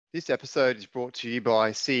This episode is brought to you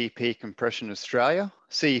by CEP Compression Australia.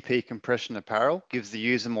 CEP Compression Apparel gives the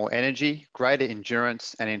user more energy, greater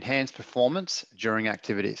endurance, and enhanced performance during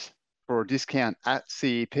activities. For a discount at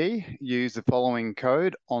CEP, use the following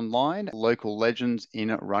code online: Local Legends in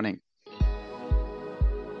Running.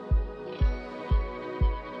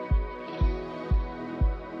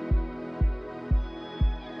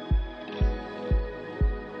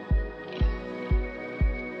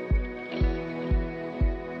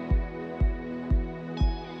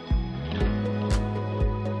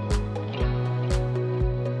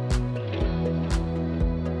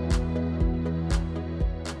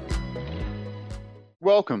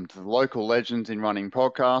 Welcome to the Local Legends in Running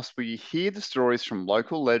podcast, where you hear the stories from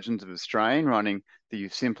local legends of Australian running that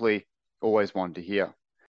you've simply always wanted to hear.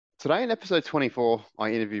 Today in episode 24,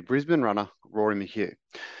 I interview Brisbane runner Rory McHugh.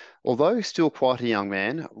 Although still quite a young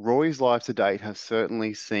man, Rory's life to date has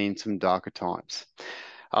certainly seen some darker times.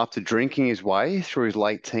 After drinking his way through his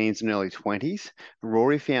late teens and early 20s,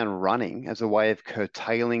 Rory found running as a way of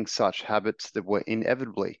curtailing such habits that were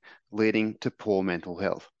inevitably leading to poor mental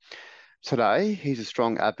health. Today, he's a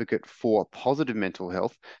strong advocate for positive mental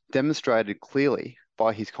health, demonstrated clearly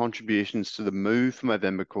by his contributions to the Move for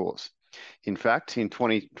Movember cause. In fact, in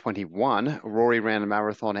 2021, Rory ran a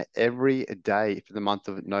marathon every day for the month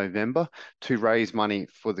of November to raise money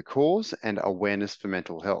for the cause and awareness for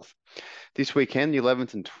mental health. This weekend, the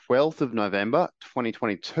 11th and 12th of November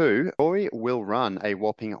 2022, Rory will run a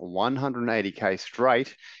whopping 180k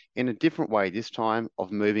straight in a different way this time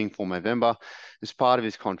of moving for Movember as part of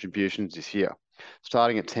his contributions this year.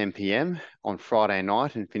 Starting at 10 p.m. on Friday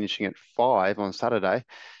night and finishing at 5 on Saturday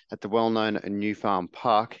at the well-known New Farm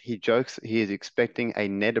Park, he jokes that he is expecting a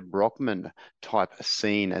Ned Brockmann type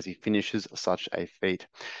scene as he finishes such a feat.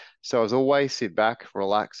 So as always, sit back,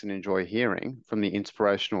 relax, and enjoy hearing from the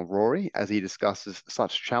inspirational Rory as he discusses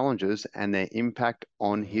such challenges and their impact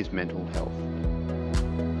on his mental health.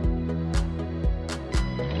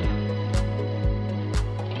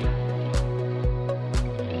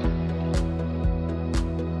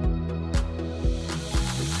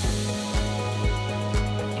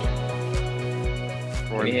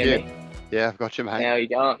 Can you hear me? Yeah, I've got you, mate. How are you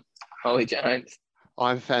going? Holly Jones.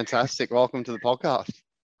 I'm fantastic. Welcome to the podcast.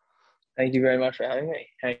 Thank you very much for having me.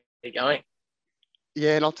 How are you going?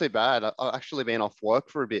 Yeah, not too bad. I've actually been off work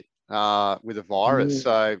for a bit with a virus,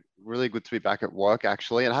 so really good to be back at work,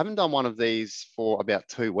 actually. And I haven't done one of these for about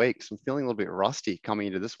 2 weeks. I'm feeling a little bit rusty coming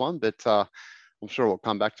into this one, but I'm sure it will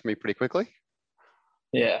come back to me pretty quickly.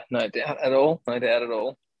 Yeah, no doubt at all. No doubt at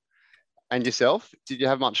all. And yourself? Did you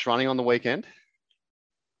have much running on the weekend?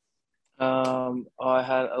 I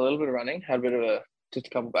had a little bit of running, had a bit of just a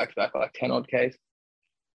couple back-to-back, like 10 odd Ks.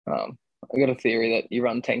 I got a theory that you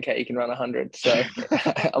run 10K, you can run 100. So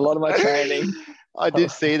a lot of my training. I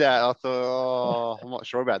did see that. I thought, I'm not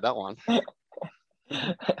sure about that one.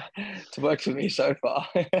 It's worked for me so far.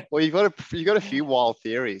 Well, you've got a few wild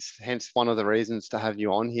theories, hence one of the reasons to have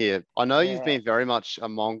you on here. I know you've been very much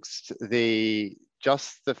amongst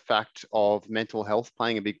just the fact of mental health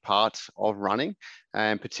playing a big part of running,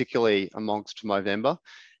 and particularly amongst Movember.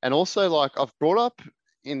 And also, like, I've brought up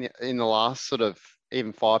in the last sort of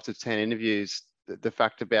even 5 to 10 interviews, the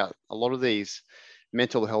fact about a lot of these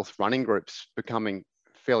mental health running groups becoming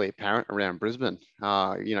fairly apparent around Brisbane.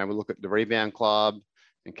 We look at the Rebound Club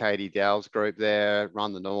and Katie Dow's group there,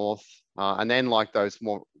 Run the North, and then like those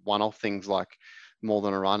more one-off things like More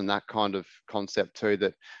Than a Run and that kind of concept too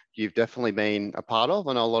that you've definitely been a part of.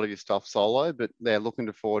 I know a lot of your stuff solo, but they're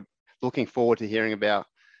looking forward to hearing about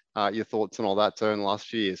your thoughts on all that too in the last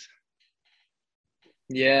few years.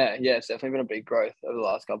 Yeah, it's definitely been a big growth over the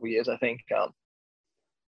last couple of years. I think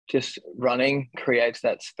just running creates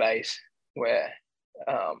that space where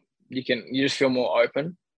you just feel more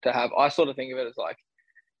open to have. I sort of think of it as like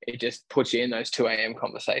it just puts you in those 2 a.m.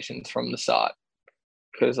 conversations from the start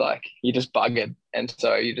because like you just buggered, and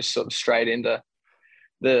so you just sort of straight into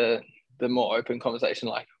the more open conversation.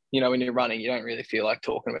 Like, when you're running, you don't really feel like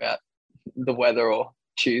talking about the weather or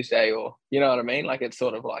Tuesday or, you know what I mean? Like it's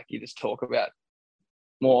sort of like you just talk about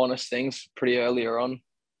more honest things pretty earlier on.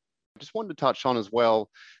 I just wanted to touch on as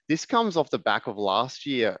well, this comes off the back of last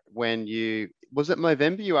year when was it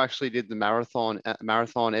Movember you actually did the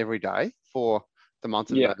marathon every day for the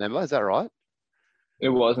month of November, is that right? It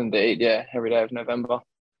was indeed, yeah, every day of November.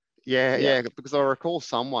 Yeah, because I recall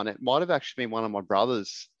someone, it might have actually been one of my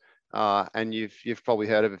brothers, and you've probably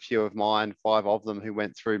heard of a few of mine, 5 of them who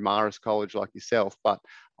went through Marist College like yourself, but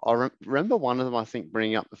I remember one of them, I think,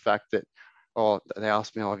 bringing up the fact that, they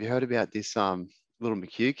asked me, have you heard about this little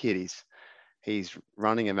McHugh kid? he's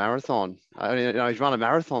running a marathon. He's run a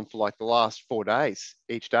marathon for like the last 4 days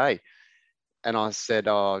each day. And I said,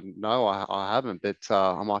 oh, no, I haven't, but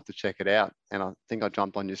I might have to check it out. And I think I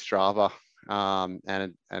jumped on your Strava, and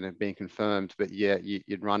it had been confirmed. But yeah,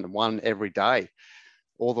 you'd run one every day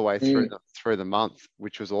all the way through the month,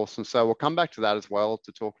 which was awesome. So we'll come back to that as well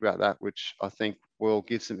to talk about that, which I think will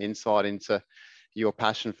give some insight into your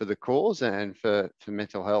passion for the cause and for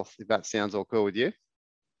mental health, if that sounds all cool with you.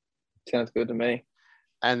 Sounds good to me.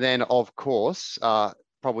 And then, of course,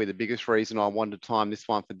 probably the biggest reason I wanted to time this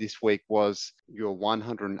one for this week was your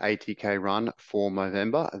 180K run for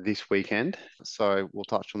Movember this weekend. So we'll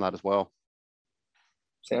touch on that as well.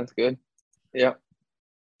 Sounds good. Yeah.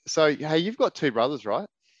 So, hey, you've got 2 brothers, right?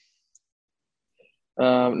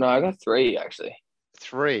 No, I got 3 actually.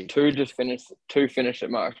 3. 2 just finished. 2 finished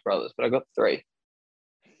at Mark's Brothers, but I got 3.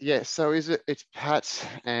 Yeah. So it's Pat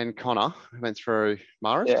and Connor who went through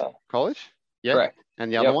Marist College? Yeah. Correct.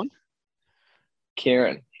 And the other one?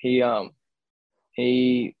 Kieran. He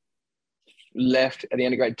left at the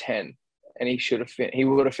end of grade 10, and he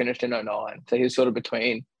would have finished in 09. So he was sort of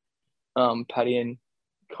between Paddy and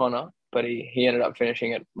Connor, but he ended up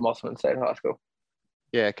finishing at Mossman State High School.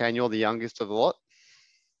 Yeah. Okay. And you're the youngest of the lot?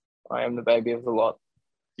 I am the baby of the lot.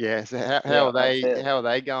 Yeah. So how are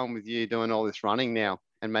they going with you doing all this running now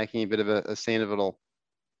and making a bit of a scene of it all?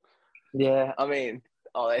 Yeah, I mean,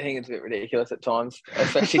 I think it's a bit ridiculous at times,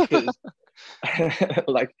 especially because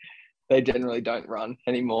like they generally don't run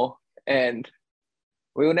anymore, and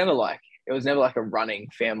we were never like it was never like a running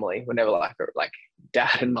family. We're never like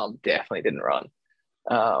dad and mum definitely didn't run.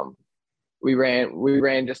 We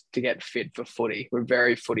ran just to get fit for footy. We're a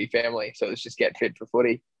very footy family, so it was just get fit for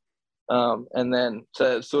footy. And then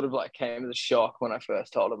so it sort of like came as a shock when I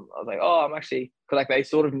first told them. I was like, oh, I'm actually, because like they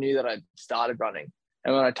sort of knew that I started running.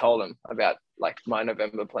 And when I told them about like my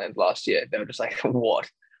November plans last year, they were just like, what?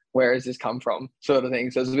 Where has this come from? Sort of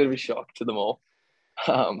thing. So it was a bit of a shock to them all,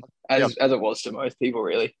 as it was to most people,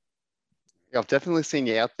 really. Yeah, I've definitely seen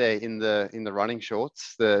you out there in the running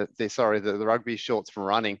shorts, the rugby shorts from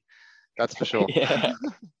running. That's for sure. Yeah,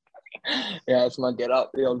 it's my get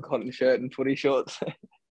up, the old cotton shirt and footy shorts.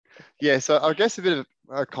 Yeah, so I guess a bit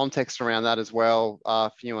of context around that as well,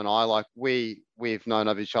 for you and I. Like we've known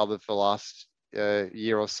of each other for the last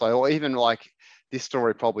year or so, or even like this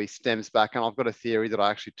story probably stems back, and I've got a theory that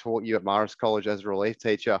I actually taught you at Marist College as a relief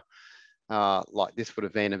teacher. Like this would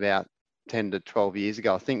have been about 10 to 12 years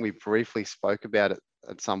ago. I think we briefly spoke about it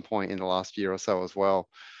at some point in the last year or so as well.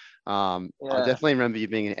 I definitely remember you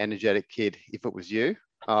being an energetic kid, if it was you,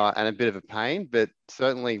 and a bit of a pain, but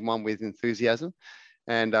certainly one with enthusiasm.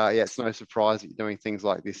 And it's no surprise that you're doing things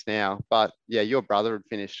like this now. But yeah, your brother had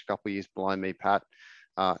finished a couple of years below me, Pat,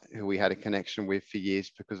 who we had a connection with for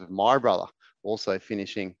years because of my brother also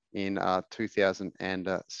finishing in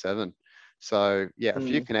 2007. So yeah, a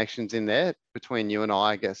few connections in there between you and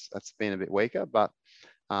I guess that's been a bit weaker, but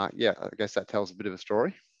I guess that tells a bit of a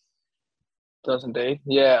story. Does indeed.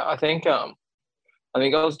 Yeah, I think I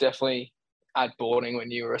was definitely at boarding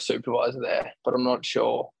when you were a supervisor there, but I'm not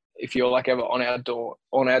sure if you're like ever on our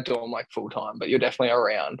dorm like full time, but you're definitely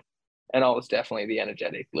around. And I was definitely the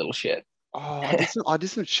energetic little shit. Oh, I did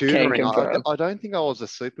some tutoring. I don't think I was a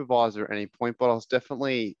supervisor at any point, but I was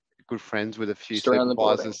definitely good friends with a few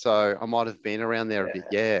supervisors, so I might have been around there a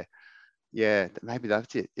bit. Yeah, maybe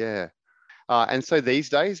that's it. Yeah. And so these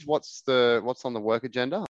days, what's on the work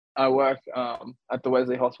agenda? I work at the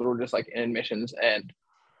Wesley Hospital, just like in admissions and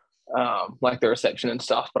like the reception and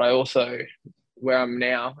stuff. But I also, where I'm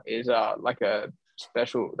now is like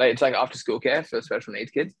it's like after school care for special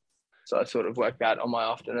needs kids. So I sort of work that on my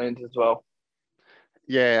afternoons as well.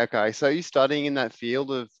 Yeah. Okay. So are you studying in that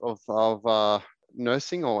field of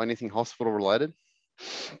nursing or anything hospital related?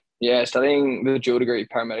 Yeah, studying the dual degree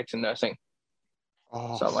paramedics and nursing.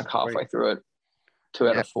 Oh, so I'm like halfway through it. 2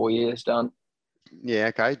 out of 4 years done. Yeah.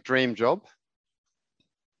 Okay. Dream job?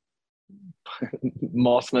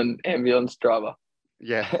 Mossman ambulance driver.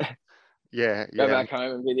 Yeah. Go back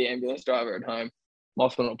home and be the ambulance driver at home.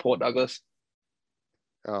 Mossman or Port Douglas.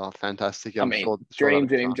 Oh, fantastic.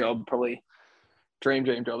 Dream job probably. Dream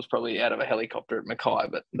job's probably out of a helicopter at Mackay,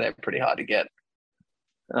 but they're pretty hard to get.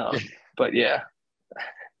 But yeah.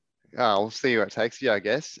 We'll see where it takes you, I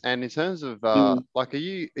guess. And in terms of like, are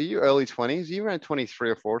you early 20s? Are you around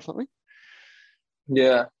 23 or 4 or something?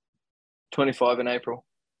 Yeah, 25 in April.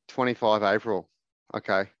 25 April.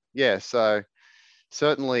 Okay. Yeah. So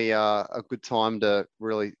certainly a good time to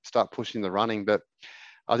really start pushing the running. But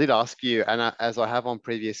I did ask you, and as I have on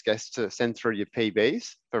previous guests, to send through your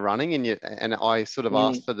PBs for running, and I sort of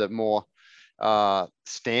asked for the more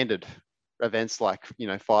standard events like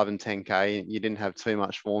 5 and 10K, you didn't have too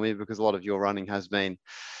much for me because a lot of your running has been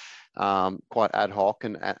quite ad hoc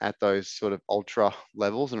and at those sort of ultra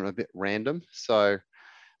levels and a bit random. So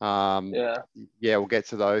Yeah. we'll get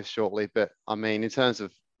to those shortly. But I mean, in terms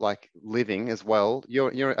of like living as well,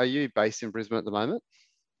 are you based in Brisbane at the moment?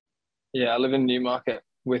 Yeah, I live in Newmarket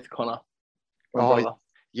with Connor, my Oh, brother.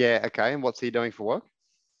 yeah. Okay. And what's he doing for work?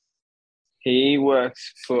 He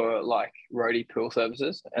works for like roadie pool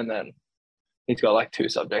services, and then he's got like 2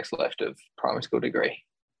 subjects left of primary school degree.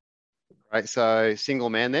 Right. So single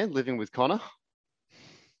man there, living with Connor.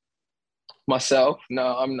 Myself,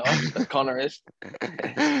 no, I'm not, but Connor is.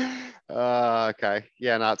 Okay.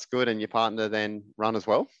 Yeah, no, it's good. And your partner then run as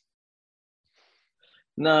well?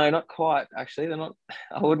 No, not quite. Actually, they're not.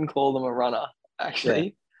 I wouldn't call them a runner.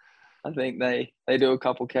 Actually, I think they do a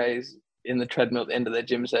couple Ks in the treadmill at the end of their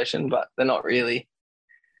gym session, but they're not really,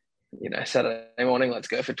 Saturday morning, let's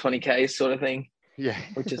go for 20 Ks sort of thing. Yeah.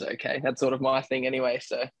 Which is okay. That's sort of my thing anyway.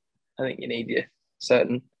 So I think you need your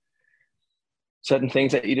certain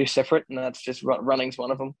things that you do separate, and that's just running's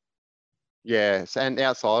one of them. Yeah. So, and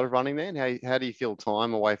outside of running, then, how do you feel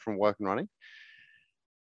time away from work and running?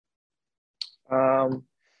 No,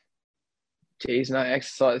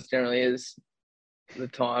 exercise generally is the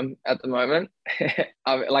time at the moment.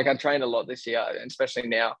 I trained a lot this year, and especially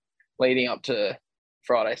now leading up to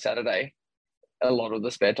Friday, Saturday. A lot of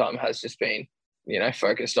the spare time has just been,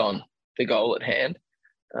 focused on the goal at hand.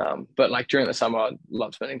 But like during the summer, I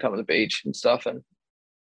love spending time on the beach and stuff, and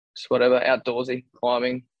just whatever outdoorsy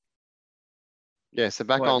climbing. Yeah, so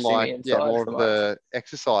back on more of the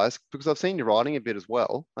exercise, because I've seen you riding a bit as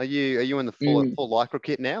well. Are you in the full Lycra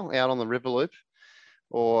kit now, out on the River Loop,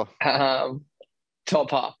 or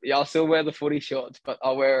top up? Yeah, I'll still wear the footy shorts, but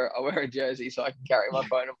I'll wear a jersey so I can carry my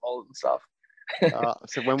phone and wallet and stuff.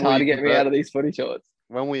 So when it's hard to get me out of these footy shorts.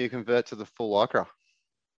 When will you convert to the full Lycra?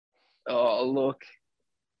 Oh look,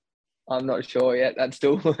 I'm not sure yet. That's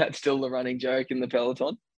still the running joke in the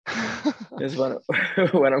peloton. Is when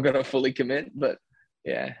I'm going to fully commit, but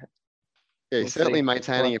yeah. Yeah, you're certainly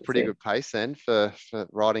maintaining a pretty good pace then for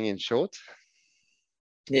riding in shorts.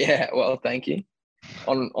 Yeah, well, thank you.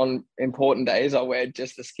 On important days, I wear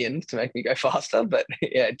just the skins to make me go faster, but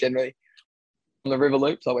yeah, generally on the river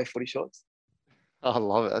loops, I wear footy shorts. I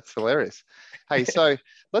love it. That's hilarious. Hey, so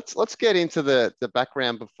let's get into the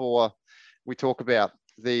background before we talk about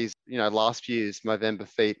these, last year's Movember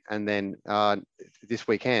feat and then this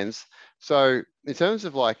weekend's. So in terms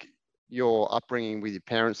of like your upbringing with your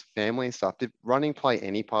parents, family and stuff, did running play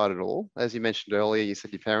any part at all? As you mentioned earlier, you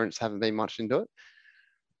said your parents haven't been much into it.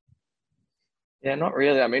 Yeah, not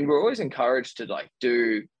really. I mean, we're always encouraged to like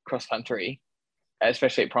do cross country,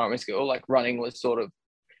 especially at primary school. Like running was sort of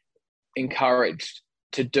encouraged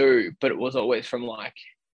to do, but it was always from like,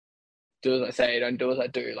 do as I say, don't do as I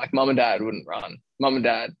do. Like mum and dad wouldn't run. Mum and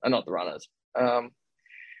dad are not the runners.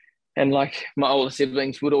 And like my older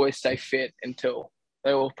siblings would always stay fit until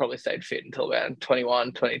they all probably stayed fit until about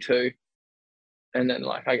 21, 22. And then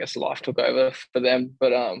like, I guess life took over for them.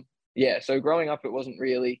 But yeah, so growing up, it wasn't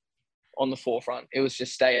really on the forefront. It was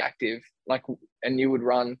just stay active. Like, and you would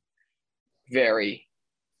run very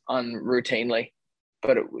unroutinely,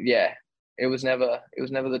 but it was never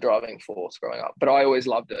the driving force growing up. But I always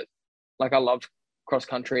loved it. Like I loved cross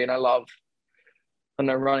country and I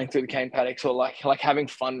running through the cane paddocks or like having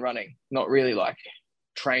fun running, not really like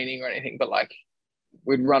training or anything, but like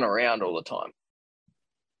we'd run around all the time.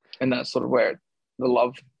 And that's sort of where the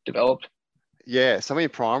love developed. Yeah. So in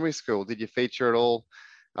primary school, did you feature at all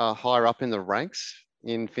higher up in the ranks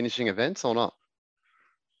in finishing events or not?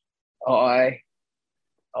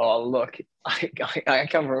 Look, I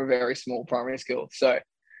come from a very small primary school, so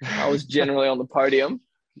I was generally on the podium.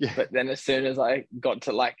 Yeah. But then as soon as I got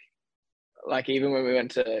to like even when we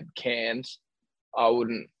went to Cairns, I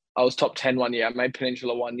was top 10 one year. I made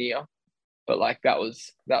Peninsula one year, but like that was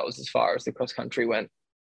as far as the cross country went.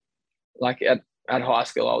 Like at high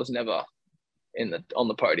school, I was never on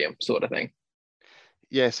the podium sort of thing.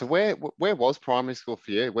 Yeah. So where was primary school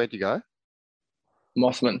for you? Where'd you go?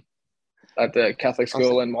 Mossman, at the Catholic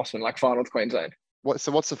school in Mossman, like far north Queensland. What's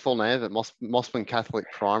the full name of it? Mossman Catholic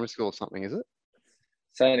Primary School or something, is it?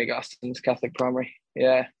 St. Augustine's Catholic Primary.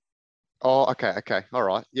 Yeah. Oh, okay. All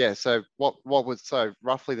right. Yeah. So what was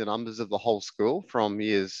roughly the numbers of the whole school from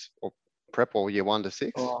years or prep or year 1 to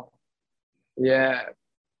 6? Oh, yeah.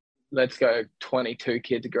 Let's go 22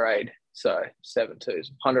 kids a grade. So 7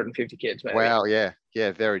 twos, 150 kids maybe. Wow. Yeah.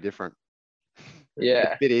 Yeah. Very different.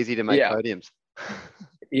 Yeah. A bit easy to make podiums.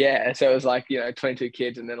 Yeah. So it was like, 22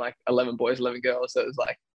 kids and then like 11 boys, 11 girls. So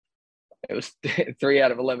it was 3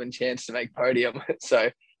 out of 11 chance to make podium.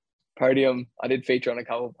 So podium. I did feature on a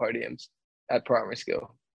couple of podiums at primary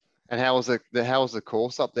school. And how was the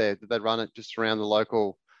course up there? Did they run it just around the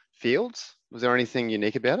local fields? Was there anything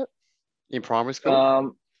unique about it in primary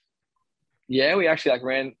school? Yeah, we actually like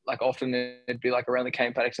ran like often it'd be like around the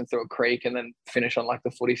cane paddocks and through a creek and then finish on like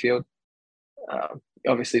the footy field.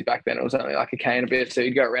 Obviously back then it was only like a cane a bit, so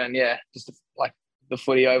you'd go around, just like the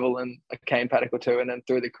footy oval and a cane paddock or two, and then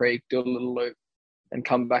through the creek, do a little loop, and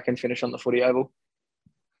come back and finish on the footy oval.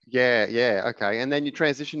 Yeah, okay. And then you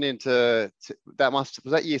transitioned into was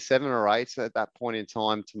that year 7 or 8 at that point in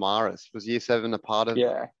time to Maris? Was year 7 a part of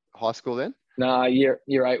high school then? No, year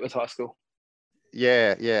 8 was high school.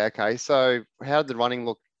 Yeah, okay. So how did the running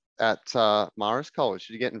look at Maris College?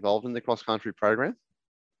 Did you get involved in the cross country program?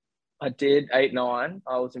 I did 8, 9.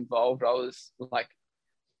 I was involved. I was like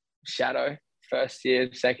shadow first year,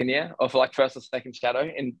 second year, or for like first or second shadow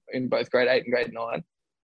in both grade 8 and grade 9.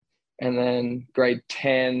 And then grade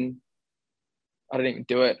 10, I didn't even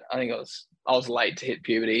do it. I think I was late to hit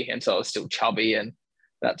puberty, and so I was still chubby and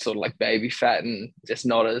that sort of like baby fat and just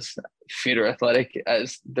not as fit or athletic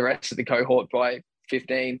as the rest of the cohort by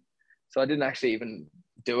 15. So I didn't actually even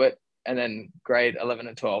do it. And then grade 11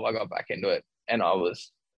 and 12, I got back into it, and I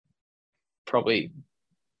was probably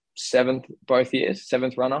seventh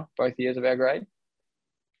runner both years of our grade.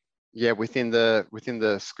 Yeah, within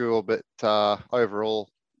the school, but overall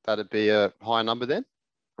that'd be a higher number then,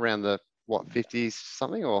 around the 50s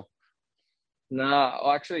something, or?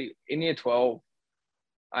 No, actually in year 12,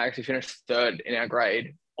 I actually finished third in our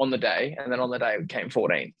grade on the day, and then on the day we came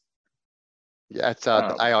 14. Yeah, it's the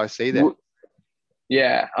AIC then.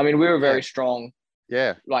 Yeah, I mean we were very strong.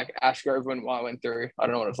 Yeah. Like Ashgrove when I went through, I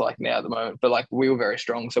don't know what it's like now at the moment, but like we were very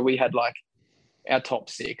strong. So we had like our top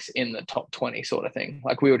 6 in the top 20 sort of thing.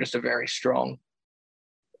 Like we were just a very strong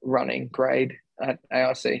running grade at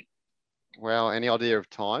AIC. Wow. Any idea of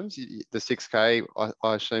times? The 6K,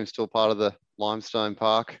 I assume, still part of the Limestone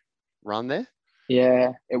Park run there?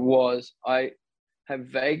 Yeah, it was. I have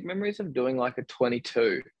vague memories of doing like a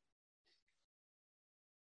 22.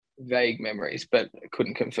 Vague memories, but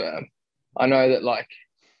couldn't confirm. I know that like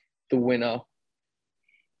the winner,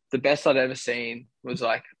 the best I'd ever seen was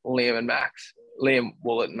like Liam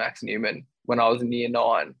Woollett and Max Newman when I was in year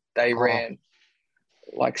 9. They ran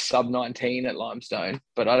like sub 19 at Limestone,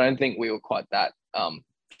 but I don't think we were quite that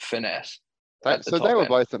finesse. So they were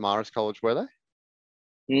both at Maris College, were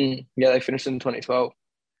they? Yeah, they finished in 2012.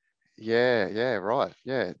 Yeah, right.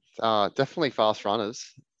 Yeah, definitely fast runners.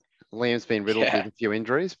 Liam's been riddled with a few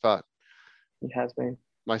injuries, but he has been.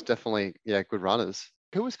 Most definitely, good runners.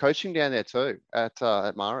 Who was coaching down there too at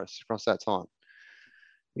Maris across that time?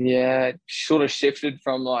 Yeah, it sort of shifted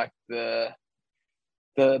from like the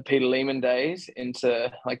Peter Lehman days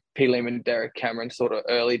into like Peter Lehman, Derek Cameron sort of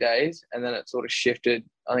early days, and then it sort of shifted.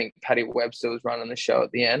 I think Paddy Webster was running the show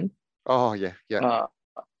at the end. Oh yeah.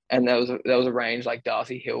 And there was a range, like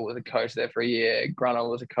Darcy Hill was a coach there for a year, Grunner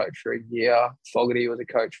was a coach for a year, Fogarty was a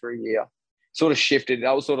coach for a year. Sort of shifted.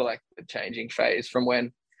 That was sort of like the changing phase from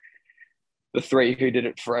when the 3 who did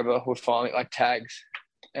it forever were finally like tags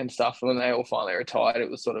and stuff. When they all finally retired,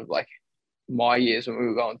 it was sort of like my years when we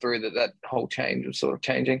were going through that whole change was sort of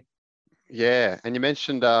changing. Yeah, and you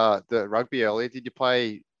mentioned the rugby earlier. Did you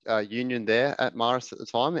play union there at Maris at the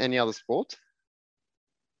time? Any other sports?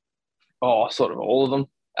 Oh, sort of all of them,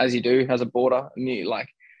 as you do as a boarder. And you like,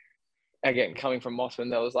 again, coming from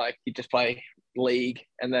Mossman, there was like you just play league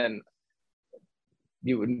and then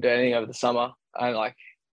you wouldn't do anything over the summer. And like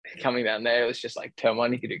coming down there, it was just like term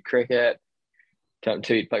 1, you could do cricket. Term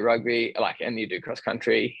 2, you'd play rugby, like, and you do cross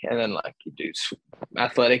country, and then like you do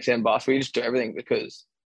athletics and basketball. You just do everything because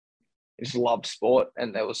I just loved sport,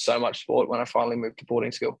 and there was so much sport when I finally moved to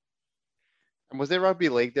boarding school. And was there rugby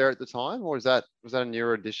league there at the time, or was that a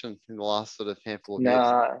newer addition in the last sort of handful of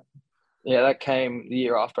years? Yeah, that came the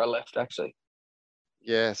year after I left, actually.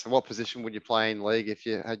 Yeah. So, what position would you play in league if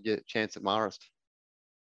you had your chance at Marist?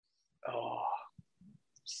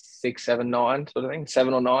 6, 7, 9 sort of thing,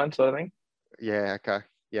 7 or 9 sort of thing. Yeah. Okay.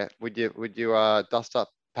 Yeah. Would you dust up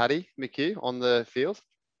Paddy McHugh on the field?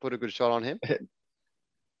 Put a good shot on him?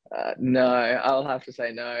 No, I'll have to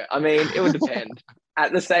say no. I mean, it would depend.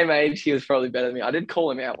 At the same age, he was probably better than me. I did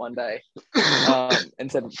call him out one day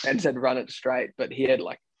and said run it straight, but he had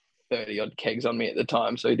like 30 odd kegs on me at the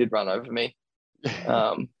time, so he did run over me.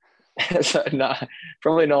 So no,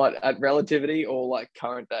 probably not at relativity or like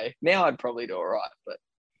current day. Now I'd probably do all right, but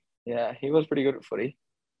yeah, he was pretty good at footy.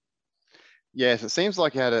 Yes, it seems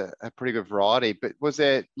like you had a pretty good variety, but was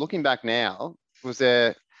there, looking back now, was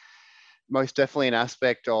there most definitely an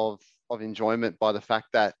aspect of enjoyment by the fact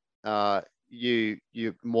that you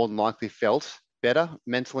more than likely felt better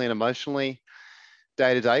mentally and emotionally,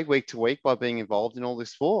 day to day, week to week, by being involved in all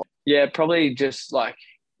this sport? Yeah, probably just like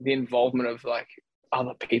the involvement of like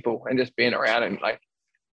other people and just being around and like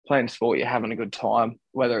playing sport, you're having a good time.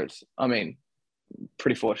 Whether it's, I mean,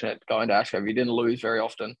 pretty fortunate going to Ashgrove. You didn't lose very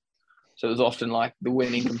often. So it was often like the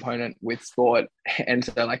winning component with sport. And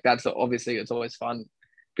so like that's obviously it's always fun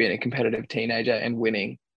being a competitive teenager and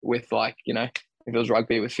winning with like, you know, if it was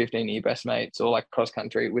rugby with 15-year best mates or like cross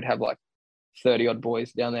country, we'd have like 30 odd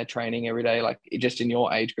boys down there training every day, like just in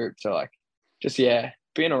your age group. So like just, yeah,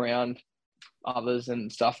 being around others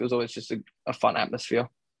and stuff, it was always just a fun atmosphere,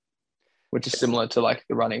 which is similar to like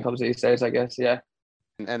the running clubs these days, I guess. Yeah.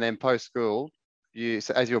 And then post school,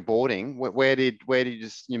 so as you're boarding, where did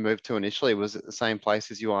you move to initially? Was it the same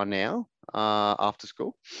place as you are now after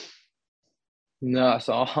school? No,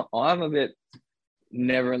 so I'm a bit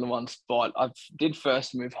never in the one spot. I did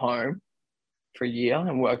first move home for a year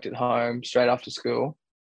and worked at home straight after school,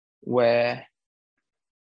 where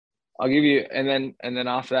I'll give you, and then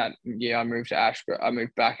after that year, I moved to Ashgrove. I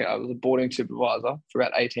moved back. I was a boarding supervisor for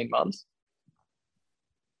about 18 months.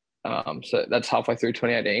 So that's halfway through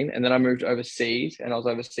 2018, and then I moved overseas, and I was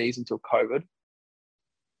overseas until COVID,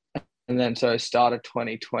 and then so start of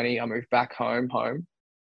 2020, I moved back home,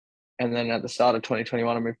 and then at the start of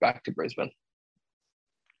 2021, I moved back to Brisbane.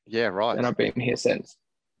 Yeah, right. And I've been here since.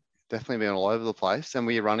 Definitely been all over the place. And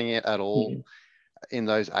were you running it at all in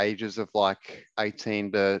those ages of like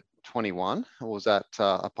 18 to 21, or was that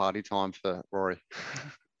a party time for Rory?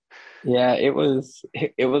 Yeah, it was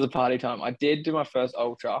a party time. I did do my first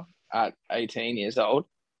ultra at 18 years old,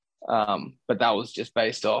 but that was just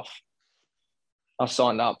based off. I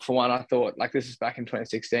signed up for one. I thought like this is back in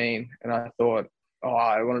 2016, and I thought, oh,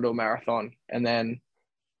 I want to do a marathon. And then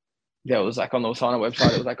there was like on the sign up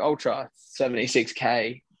website, it was like ultra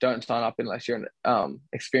 76K. Don't sign up unless you're an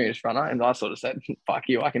experienced runner. And I sort of said, fuck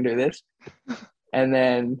you, I can do this. And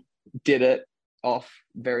then did it off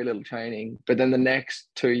very little training. But then the next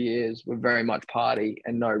 2 years were very much party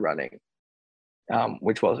and no running,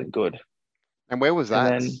 which wasn't good. And where was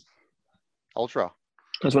that? And then ultra?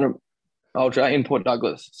 I was one ultra in Port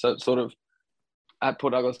Douglas. So it's sort of at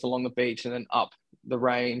Port Douglas along the beach and then up the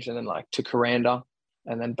range and then like to Coranda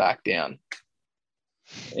and then back down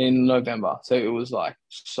in November. So it was like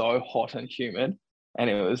so hot and humid, and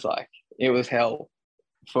it was hell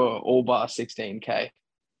for all bar 16K.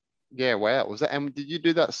 Yeah, wow. Was that, and did you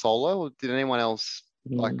do that solo, or did anyone else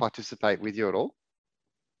like participate with you at all?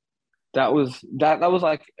 That was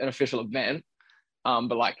like an official event,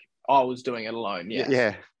 but like I was doing it alone.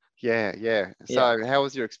 Yes. Yeah. So how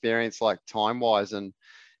was your experience like time wise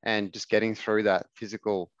and just getting through that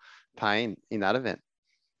physical pain in that event?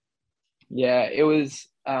 Yeah, it was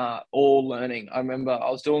all learning. I remember I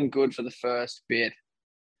was doing good for the first bit,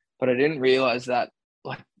 but I didn't realize that,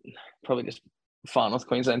 like, probably just far North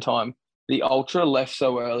Queensland time, the ultra left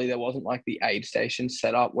so early, there wasn't like the aid station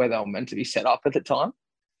set up where they were meant to be set up at the time.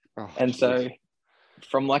 Oh, and geez. So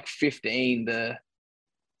from like 15 to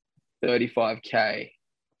 35K,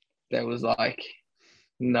 there was like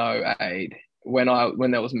no aid when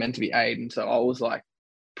there was meant to be aid. And so I was like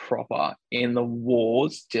proper in the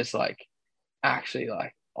wars, just like actually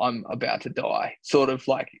like I'm about to die, sort of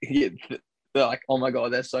like they're like, oh my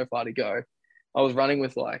god, there's so far to go. I was running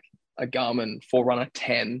with like a Garmin Forerunner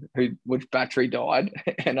 10 which battery died,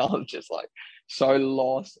 and I was just like so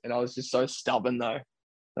lost, and I was just so stubborn though.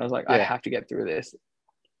 And I was like, I have to get through this.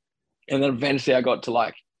 And then eventually I got to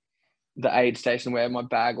like the aid station where my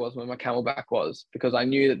bag was, where my Camelback was, because I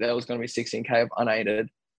knew that there was going to be 16K of unaided.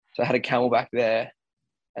 So I had a Camelback there.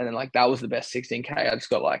 And then like that was the best 16K. I just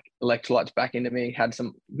got like electrolytes back into me, had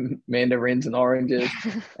some mandarins and oranges,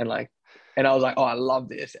 and I was like, oh, I love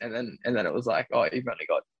this. And then it was like, oh, you've only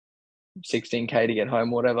got 16K to get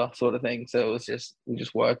home, whatever sort of thing. So it was just, we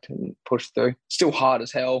just worked and pushed through. Still hard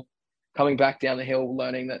as hell. Coming back down the hill,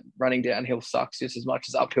 learning that running downhill sucks just as much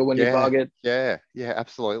as uphill when you bug it. Yeah,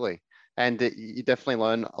 absolutely. And you definitely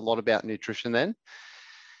learn a lot about nutrition then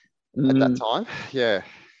at that time. Yeah.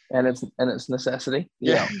 And it's necessity.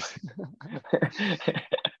 Yeah.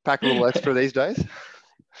 Pack a little extra these days.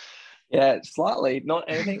 Yeah, slightly. Not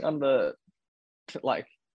anything under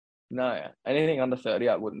anything under 30,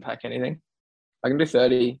 I wouldn't pack anything. I can do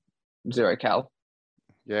 30, 0 cal.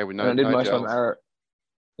 Yeah, we know. And I did most of my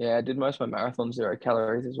I did most of my marathon 0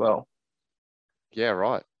 calories as well. Yeah,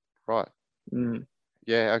 right. Mm.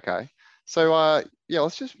 Yeah, okay. So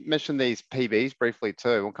let's just mention these PBs briefly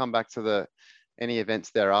too. We'll come back to any events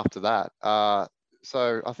there after that.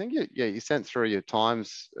 So I think you sent through your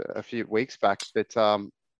times a few weeks back, but I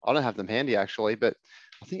don't have them handy actually, but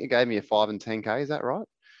I think you gave me a 5 and 10K. Is that right?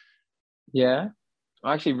 Yeah.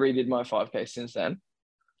 I actually redid my 5K since then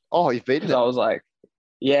Oh, you've beaten because I it. was like,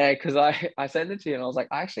 yeah, because I sent it to you and I was like,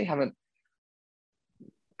 I actually haven't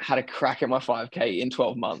had a crack at my 5K in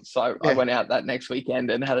 12 months. So I Yeah. went out that next weekend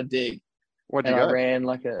and had a dig Where'd you and I go? ran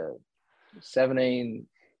like a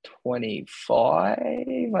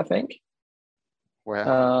 17:25, I think.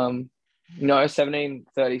 Wow. Um, no,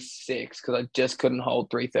 17:36 because I just couldn't hold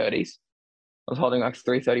 3:30s. I was holding like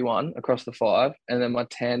 3:31 across the five, and then my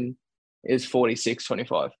 10 is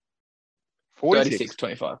 46:25. 46.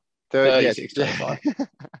 36:25. Third, yeah. 36:25.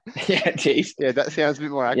 Yeah, geez. Yeah, that sounds a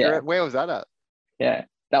bit more Yeah, accurate. Where was that at? yeah.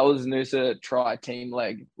 That was Noosa try team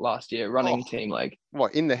leg last year, Oh, running team leg.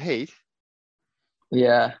 what, in the heat?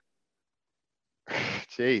 Yeah.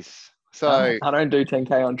 Jeez. So, I don't do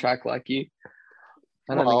 10K on track like you.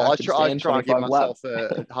 I don't think well, I I could try, I stand try and give 25 myself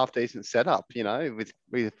laps. a half decent setup,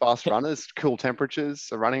 with fast runners, cool temperatures,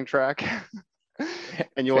 a running track,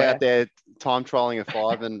 and you're out Fair. there time trialing a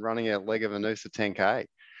 5 and running a leg of a Noosa 10K.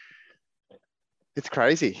 It's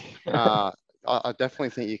crazy. I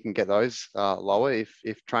definitely think you can get those lower if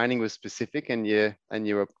training was specific and you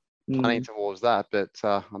were planning Mm, towards that. But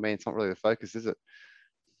I mean, it's not really the focus, is it?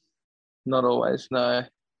 not always. No.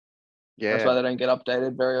 That's Yeah. why they don't get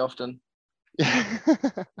updated very often.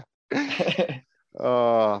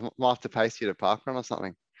 Oh, might have to pace you to parkrun or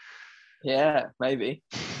something. Yeah, maybe.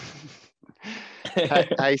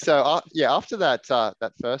 Hey, so yeah, after that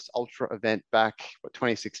first ultra event back,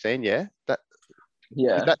 2016, yeah, that did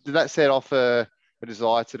Yeah. that set off a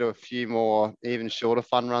desire to do a few more even shorter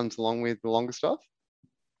fun runs along with the longer stuff?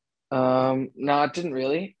 No, it didn't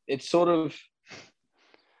really. It's sort of,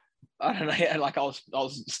 I don't know, yeah, like I was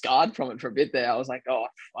scarred from it for a bit there. I was like, oh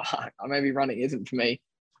fuck, maybe running isn't for me.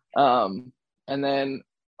 And then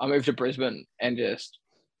I moved to Brisbane and just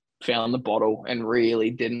found the bottle and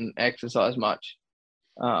really didn't exercise much,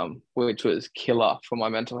 which was killer for my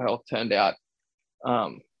mental health. Turned out,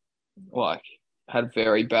 um, like had a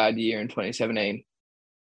very bad year in 2017,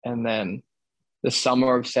 and then the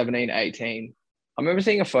summer of 17, 18. I remember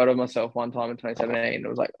seeing a photo of myself one time in 2017. And it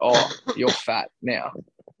was like, oh, you're fat now.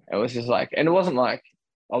 It was just like, and it wasn't like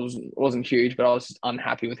wasn't huge, but I was just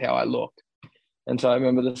unhappy with how I looked. And so I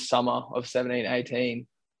remember the summer of 17, 18,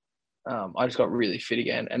 I just got really fit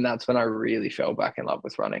again. And that's when I really fell back in love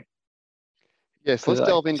with running. Yes, Cause let's like,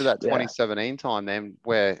 delve into that yeah. 2017 time then,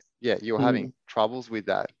 where yeah, you were having Mm. troubles with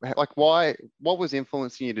that. Like, why? What was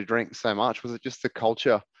influencing you to drink so much? Was it just the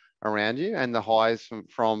culture around you and the highs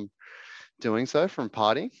from doing so, from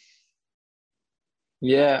partying?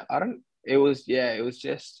 Yeah, I don't, it was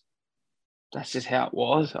just, that's just how it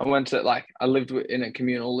was. I went to like, I lived in a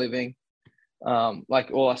communal living,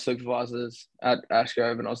 like all our supervisors at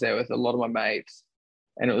Ashgrove, and I was there with a lot of my mates.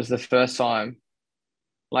 And it was the first time,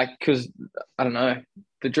 like, because I don't know,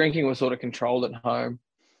 the drinking was sort of controlled at home.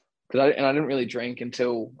 I didn't really drink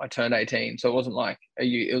until I turned 18. So it wasn't like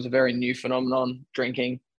it was a very new phenomenon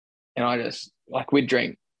drinking. And I just, like, we'd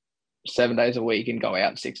drink 7 days a week and go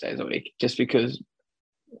out 6 days a week just because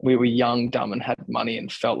we were young, dumb, and had money and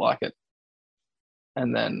felt like it.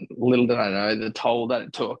 And then little did I know the toll that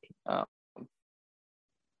it took.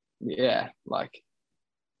 Yeah, like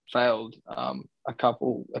failed a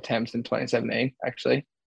couple attempts in 2017 actually,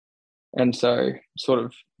 and so sort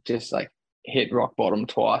of just like hit rock bottom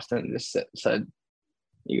twice, and just said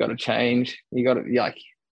you got to change. You got to like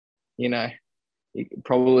you know you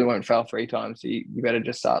probably won't fail three times. So you better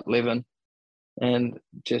just start living, and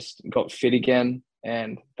just got fit again,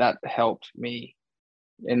 and that helped me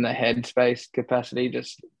in the headspace capacity.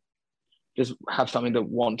 Just have something to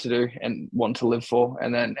want to do and want to live for,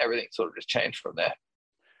 and then everything sort of just changed from there.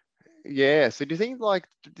 Yeah. So do you think like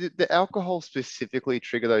did the alcohol specifically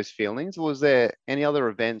trigger those feelings, or was there any other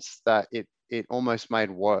events that it almost made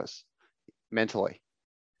worse mentally?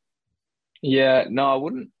 Yeah, no,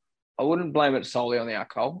 I wouldn't blame it solely on the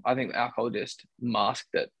alcohol. I think the alcohol just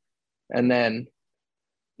masked it. And then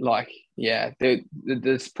like, yeah,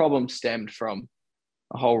 this problem stemmed from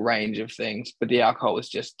a whole range of things, but the alcohol was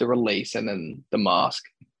just the release and then the mask.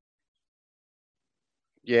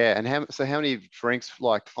 Yeah. And how many drinks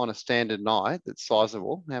like on a standard night that's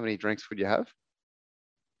sizable? How many drinks would you have?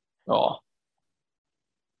 Oh,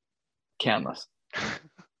 countless.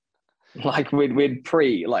 Like we'd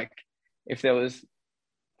pre like if there was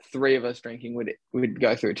three of us drinking, we'd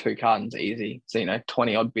go through two cartons easy. So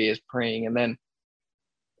 20 odd beers preing, and then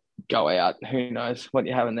go out. Who knows what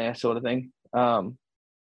you're having there, sort of thing.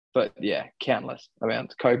 But yeah, countless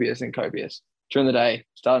amounts, copious and copious during the day.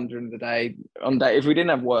 Starting during the day, on day if we didn't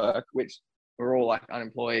have work, which we're all like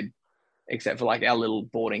unemployed, except for like our little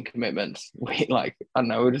boarding commitments. We like I don't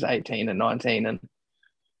know, we we're just 18 and 19, and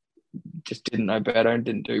just didn't know better and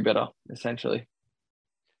didn't do better, essentially.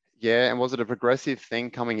 Yeah, and was it a progressive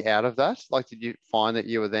thing coming out of that? Like, did you find that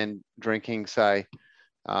you were then drinking, say,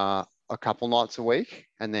 a couple nights a week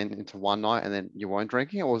and then into one night and then you weren't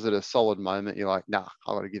drinking? Or was it a solid moment? You're like, nah,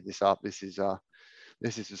 I got to give this up. This is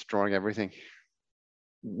destroying everything.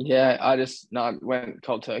 Yeah, I went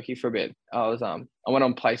cold turkey for a bit. I went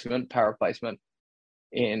on para placement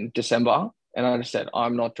in December, and I just said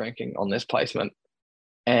I'm not drinking on this placement,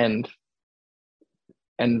 and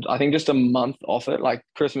I think just a month off it, like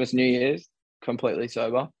Christmas, New Year's, completely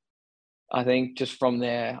sober. I think just from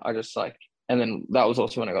there, I just like, and then that was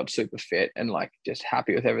also when I got super fit and like just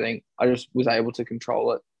happy with everything. I just was able to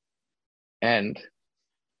control it, and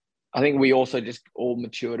I think we also just all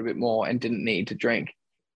matured a bit more and didn't need to drink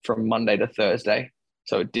from Monday to Thursday.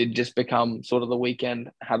 So it did just become sort of the weekend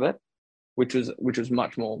habit, which was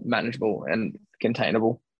much more manageable and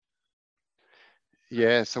containable.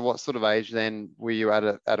 Yeah. So what sort of age then were you at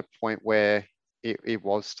a point where it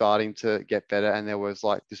was starting to get better and there was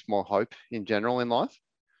like just more hope in general in life?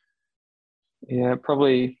 Yeah,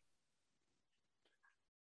 probably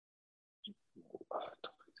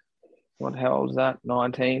how old was that?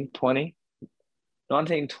 19, 20?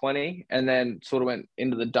 19, 20, and then sort of went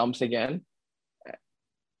into the dumps again,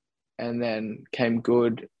 and then came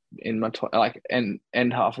good in my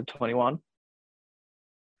end half of 21.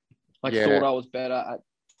 Like Yeah. thought I was better at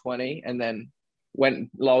 20, and then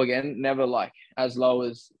went low again. Never like as low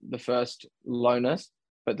as the first lowness,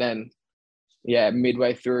 but then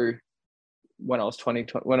midway through when I was 20,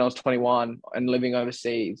 when I was 21 and living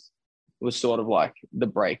overseas was sort of like the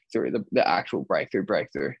breakthrough, the actual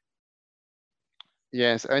breakthrough.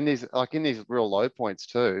 Yes, and these like in these real low points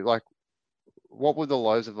too. Like, what were the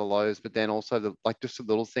lows of the lows, but then also the like just the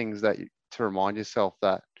little things that to remind yourself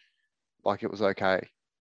that like it was okay.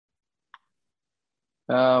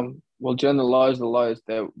 Well, during the lows,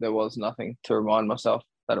 there was nothing to remind myself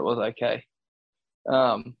that it was okay.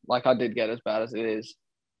 Like I did get as bad as it is,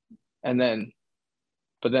 and then,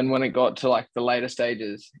 but then when it got to like the later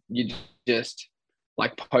stages, you just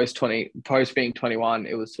like post being 21,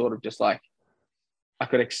 it was sort of just like I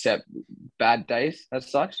could accept bad days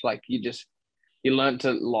as such. Like you learn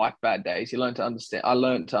to like bad days. You learn to understand. I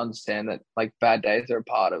learned to understand that like bad days are a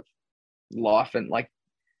part of life, and like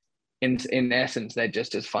in essence, they're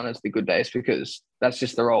just as fun as the good days because that's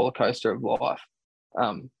just the roller coaster of life.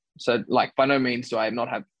 So like by no means do I not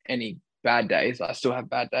have any bad days. I still have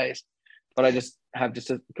bad days, but I just have just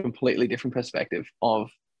a completely different perspective of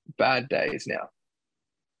bad days now.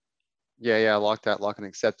 Yeah, I like that, like an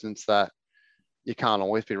acceptance that you can't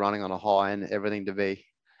always be running on a high and everything to be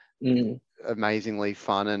amazingly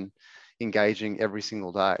fun and engaging every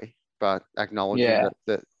single day, but acknowledging Yeah.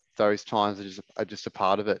 that those times are just a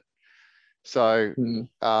part of it. So,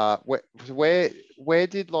 where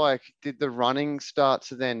did the running start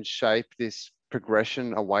to then shape this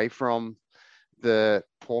progression away from the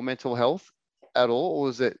poor mental health at all, or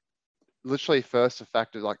was it literally first a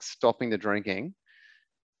factor like stopping the drinking,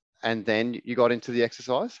 and then you got into the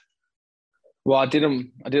exercise? Well, I did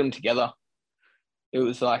them together. It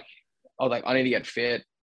was like I was like, I need to get fit,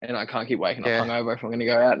 and I can't keep waking up hungover if I'm going to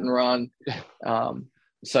go out and run.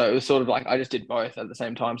 So it was sort of like I just did both at the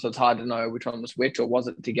same time. So it's hard to know which one was which, or was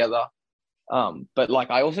it together? But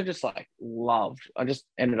like I also just like I just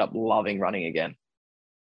ended up loving running again.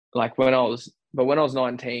 Like when I was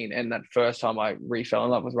 19 and that first time I fell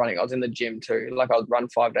in love with running, I was in the gym too. Like I would run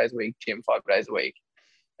 5 days a week, gym 5 days a week.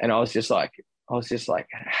 And I was just like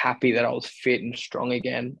happy that I was fit and strong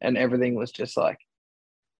again. And everything was just like,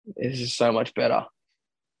 this is so much better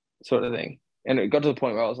sort of thing. And it got to the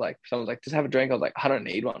point where I was like, someone's like, just have a drink. I was like, I don't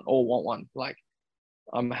need one or want one. Like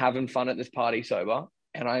I'm having fun at this party sober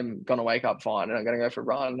and I'm going to wake up fine and I'm going to go for a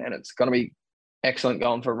run and it's going to be excellent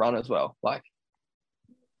going for a run as well. Like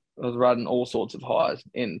I was riding all sorts of highs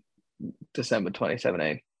in December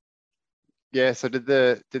 2017. Yeah. So did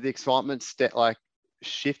the excitement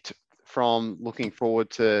shift from looking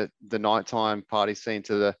forward to the nighttime party scene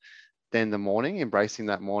to then the morning, embracing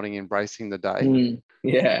that morning, embracing the day?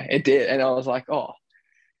 Yeah, it did. And I was like, oh,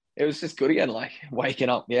 it was just good again. Like waking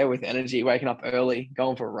up, with energy, waking up early,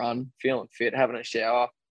 going for a run, feeling fit, having a shower,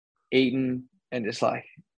 eating, and just like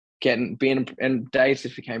and days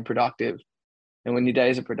just became productive. And when your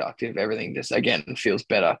days are productive, everything just again feels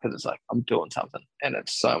better because it's like I'm doing something, and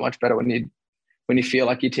it's so much better when you feel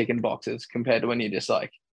like you're ticking boxes compared to when you're just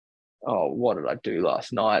like, oh, what did I do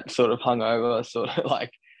last night? Sort of hungover, sort of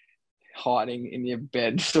like hiding in your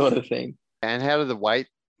bed, sort of thing. And how did the weight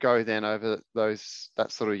go then over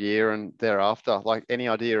that sort of year and thereafter? Like, any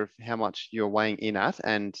idea of how much you're weighing in at,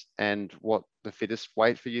 and what the fittest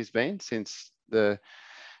weight for you's been since the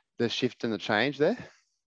shift and the change there?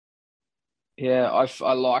 Yeah,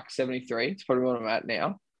 I like 73. It's probably what I'm at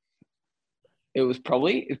now. It's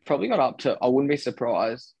probably got up to, I wouldn't be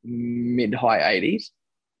surprised, mid high 80s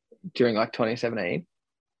during like 2017.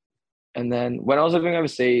 And then when I was living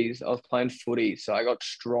overseas, I was playing footy, so I got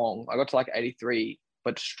strong. I got to like 83,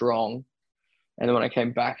 but strong. And then when I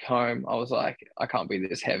came back home, I was like, I can't be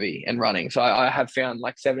this heavy and running. So I have found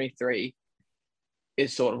like 73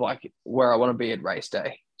 is sort of like where I want to be at race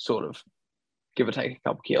day, sort of, give or take a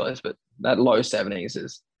couple kilos, but that low 70s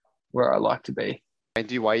is where I like to be. And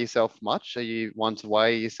do you weigh yourself much? Are you one to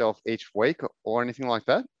weigh yourself each week or anything like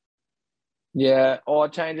that? Yeah,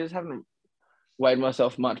 odd changes. Haven't weighed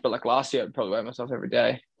myself much, but like last year, I'd probably weigh myself every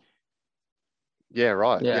day. Yeah,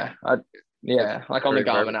 right. Yeah, That's like on the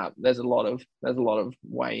very Garmin app, there's a lot of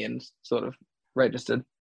weigh-ins sort of registered.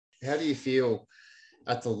 How do you feel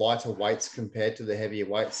at the lighter weights compared to the heavier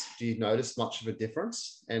weights? Do you notice much of a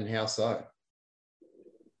difference, and how so?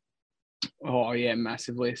 Oh yeah,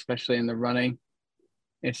 massively, especially in the running.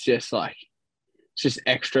 It's just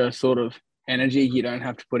extra sort of energy you don't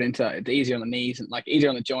have to put into it. It's easier on the knees and like easier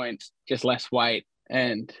on the joints, just less weight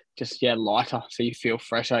and just, lighter. So you feel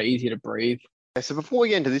fresher, easier to breathe. So before we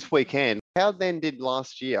get into this weekend, how then did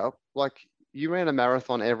last year, like you ran a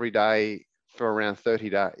marathon every day for around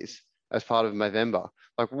 30 days as part of Movember.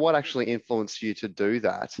 Like, what actually influenced you to do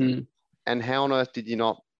that? And how on earth did you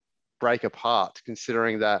not break apart,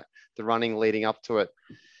 considering that the running leading up to it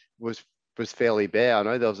was fairly bare? I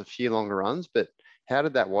know there was a few longer runs, but how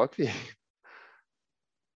did that work for you?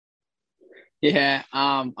 Yeah,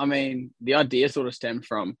 I mean, the idea sort of stemmed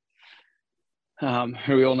from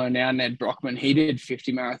who we all know now, Ned Brockmann. He did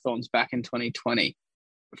 50 marathons back in 2020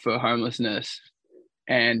 for homelessness.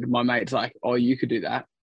 And my mate's like, oh, you could do that.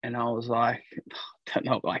 And I was like, don't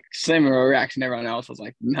know, like similar reaction to everyone else. I was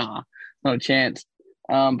like, nah, not a chance.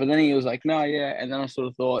 But then he was like, no, yeah. And then I sort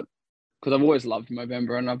of thought, because I've always loved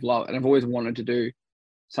Movember and I've always wanted to do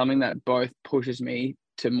something that both pushes me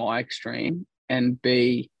to my extreme and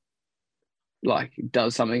be like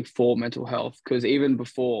does something for mental health. Because even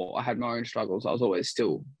before I had my own struggles, I was always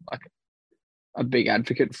still like a big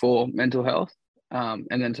advocate for mental health. And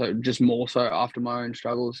then so just more so after my own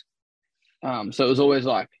struggles. So it was always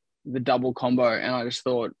like the double combo. And I just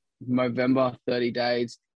thought Movember, 30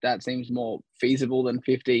 days, that seems more feasible than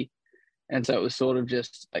 50. And so it was sort of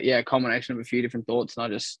just, a combination of a few different thoughts. And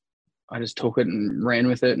I just took it and ran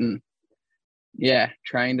with it and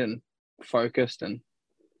trained and focused and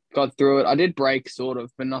got through it. I did break sort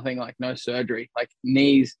of, but nothing like no surgery, like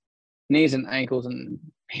knees and ankles and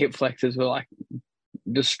hip flexors were like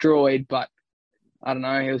destroyed. But I don't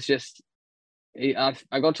know. It was just, I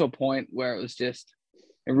got to a point where it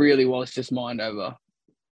really was just mind over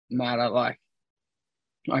matter. Like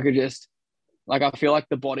I could just, like, I feel like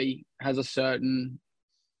the body has a certain,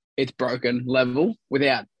 it's broken level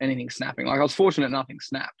without anything snapping. Like I was fortunate nothing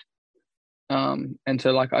snapped. And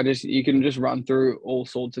so like, you can just run through all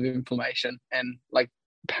sorts of inflammation and like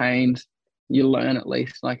pains, you learn at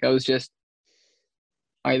least. Like I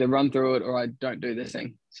either run through it or I don't do this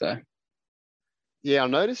thing. So. Yeah, I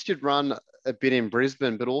noticed you'd run a bit in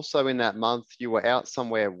Brisbane, but also in that month you were out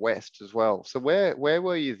somewhere west as well. So where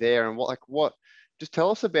were you there, and what? Just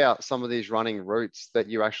tell us about some of these running routes that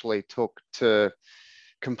you actually took to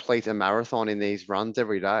complete a marathon in these runs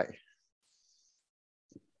every day.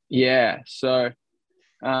 Yeah, so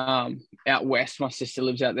out west, my sister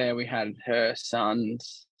lives out there. We had her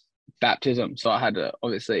son's baptism, so I had to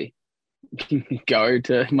obviously go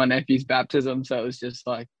to my nephew's baptism. So it was just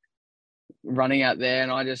like running out there,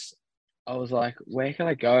 and I was like, where can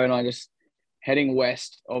I go? And I just heading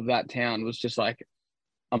west of that town was just like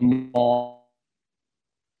a mine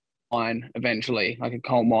eventually, like a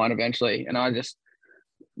coal mine eventually. And I just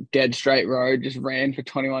dead straight road, just ran for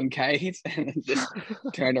 21 Ks and just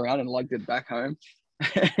turned around and lugged it back home.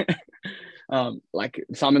 Like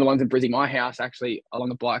some of the ones in Brisbane, my house actually along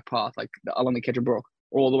the bike path, like along the Kettle Brook,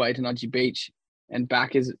 all the way to Nudgee Beach and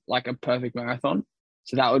back is like a perfect marathon.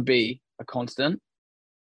 So that would be a constant.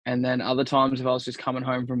 And then other times if I was just coming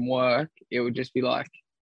home from work, it would just be like,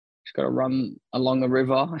 just got to run along the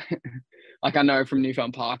river. Like I know from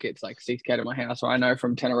Newfound Park, it's like 6K to my house, or I know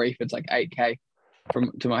from Tenerife, it's like 8K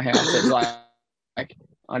to my house. So it's like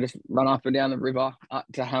I just run up and down the river up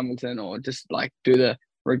to Hamilton, or just like do the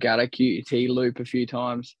regatta QT loop a few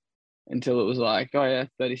times until it was like, oh yeah,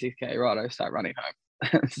 36K, right, I start running home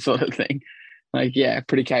sort of thing. Like, yeah,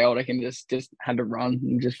 pretty chaotic, and just had to run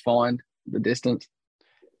and just find the distance.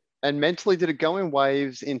 And mentally, did it go in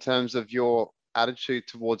waves in terms of your attitude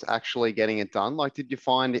towards actually getting it done? Like, did you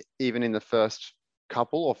find even in the first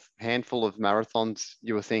couple or handful of marathons,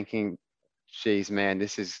 you were thinking, geez, man,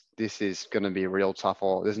 this is going to be real tough,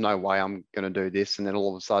 or there's no way I'm going to do this. And then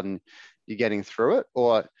all of a sudden you're getting through it?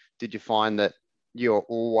 Or did you find that you're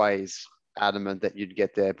always adamant that you'd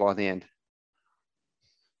get there by the end?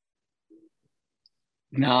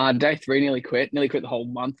 Nah, day 3 nearly quit the whole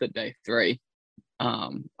month at day 3. I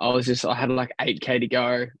had like 8K to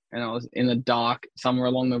go, and I was in the dark somewhere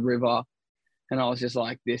along the river, and I was just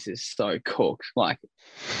like, this is so cooked. Like,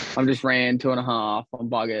 I just ran 2.5. I'm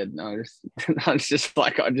buggered. And I was just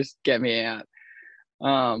like, just get me out.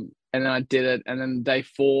 And then I did it. And then day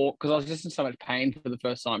 4, because I was just in so much pain for the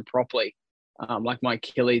first time properly. Like my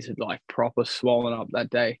Achilles had like proper swollen up that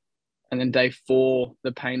day. And then day 4,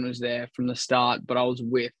 the pain was there from the start, but I was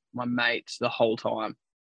with my mates the whole time.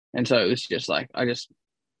 And so it was just like, I just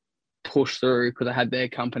pushed through because I had their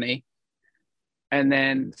company. And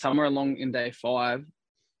then somewhere along in day 5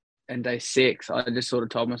 and day 6, I just sort of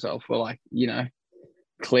told myself, well, like,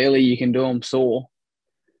 clearly you can do them sore.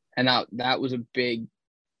 And that was a big,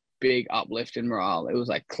 big uplift in morale. It was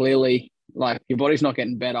like, clearly, like, your body's not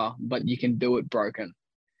getting better, but you can do it broken,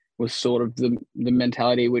 was sort of the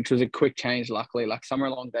mentality, which was a quick change, luckily, like somewhere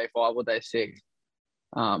along day 5 or day 6.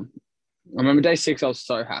 I remember day 6, I was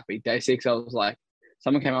so happy. Day 6, I was like,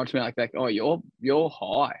 someone came up to me like, oh, you're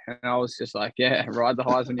high. And I was just like, yeah, ride the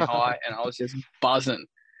highs when you're high. And I was just buzzing.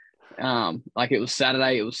 Like, it was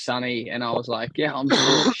Saturday, it was sunny. And I was like, yeah, I'm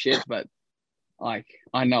sore as shit, but like,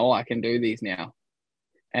 I know I can do these now.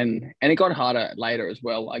 And it got harder later as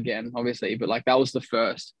well, again, obviously. But like, that was the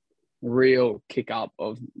first real kick up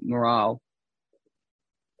of morale.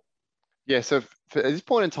 Yeah. So at this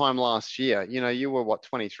point in time last year, you were what,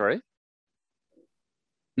 23?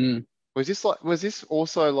 Mm. Was this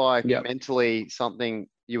also like Yep. mentally something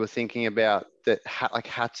you were thinking about that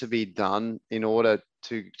had to be done in order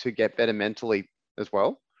to get better mentally as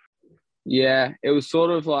well? Yeah, it was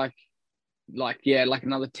sort of like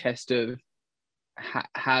another test of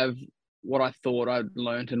have what I thought I'd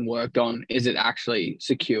learned and worked on. Is it actually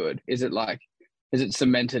secured? Is it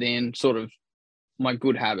cemented in sort of my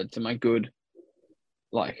good habits and my good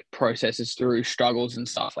like processes through struggles and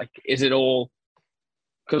stuff? Like, is it all?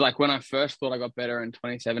 Because like when I first thought I got better in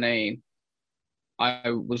 2017,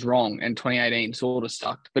 I was wrong, and 2018 sort of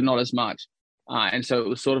sucked, but not as much. And so it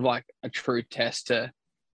was sort of like a true test to,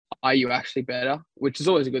 are you actually better? Which is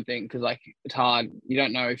always a good thing, because like it's hard. You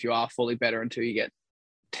don't know if you are fully better until you get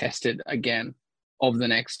tested again of the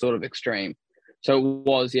next sort of extreme. So it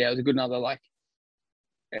was a good another like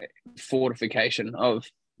fortification of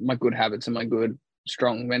my good habits and my good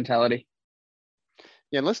strong mentality.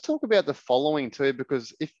 Yeah, and let's talk about the following too,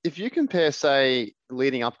 because if you compare, say,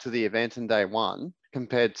 leading up to the event in day 1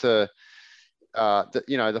 compared to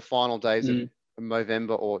the final days of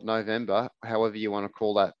Movember or November, however you want to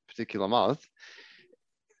call that particular month,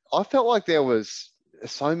 I felt like there was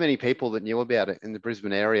so many people that knew about it in the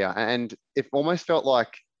Brisbane area, and it almost felt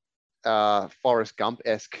like Forrest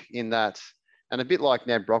Gump-esque in that, and a bit like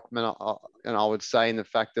Ned Brockmann, and I would say, in the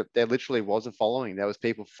fact that there literally was a following. There was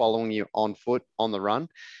people following you on foot, on the run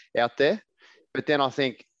out there. But then I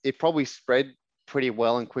think it probably spread pretty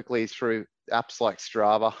well and quickly through apps like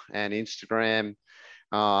Strava and Instagram.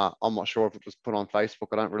 I'm not sure if it was put on Facebook.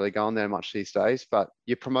 I don't really go on there much these days, but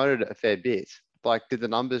you promoted it a fair bit. Like, did the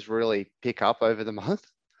numbers really pick up over the month?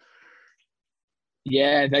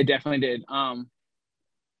 Yeah, they definitely did.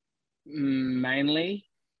 Mainly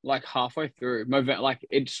like halfway through Movember, like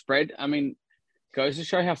it spread. I mean, goes to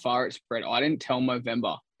show how far it spread. I didn't tell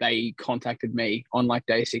Movember. They contacted me on like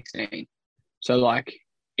day 16. So like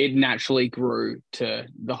it naturally grew to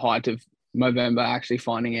the height of Movember actually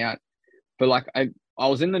finding out. But like I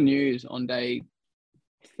was in the news on day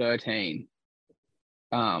 13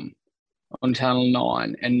 on Channel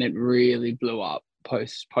 9, and it really blew up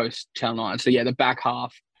post Channel 9. So yeah, the back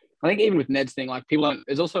half, I think even with Ned's thing, like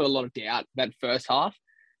there's also a lot of doubt that first half,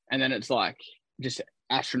 and then it's like just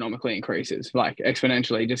astronomically increases, like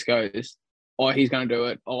exponentially just goes, oh, he's going to do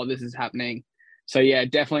it. Oh, this is happening. So yeah,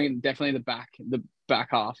 definitely the back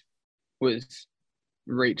half was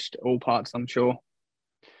reached all parts, I'm sure.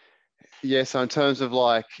 Yeah, so in terms of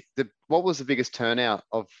like what was the biggest turnout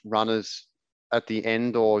of runners at the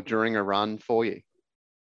end or during a run for you?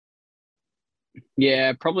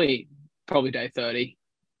 Yeah, probably day 30.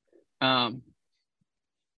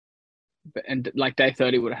 And like day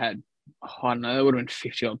 30 would have had, I don't know, there would have been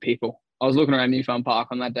 50 odd people. I was looking around New Farm Park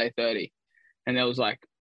on that day 30, and there was like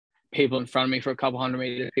people in front of me for a couple hundred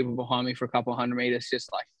meters, people behind me for a couple hundred meters,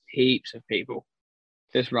 just like heaps of people.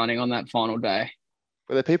 just running on that final day.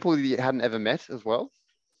 Were there people you hadn't ever met as well?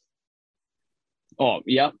 Oh,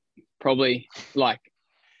 yep. Probably like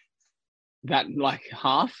that, like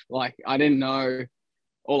half. Like I didn't know,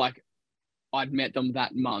 or like I'd met them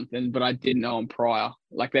that month, but I didn't know them prior.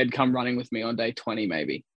 Like they'd come running with me on day 20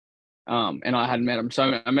 maybe. And I hadn't met them.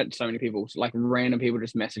 So I met so many people, like random people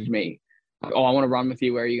just messaged me, like, oh, I want to run with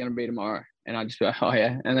you. Where are you going to be tomorrow? And I just be like, oh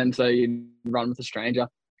yeah. And then so you run with a stranger,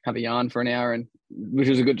 have a yarn for an hour, and which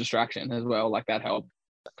was a good distraction as well. Like that helped.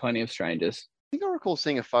 Plenty of strangers. I think I recall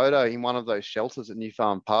seeing a photo in one of those shelters at New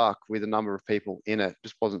Farm Park with a number of people in it.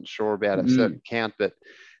 Just wasn't sure about a certain count, but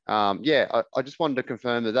I just wanted to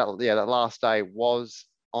confirm that that last day was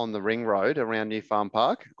on the ring road around New Farm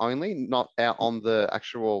Park only, not out on the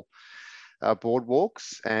actual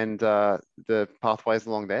boardwalks and the pathways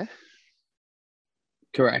along there.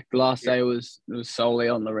 Correct. The last day was solely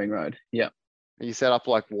on the ring road. Yeah. You set up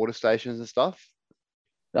like water stations and stuff.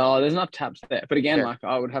 Oh, there's enough taps there. But again, like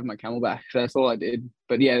I would have my camelback. So that's all I did.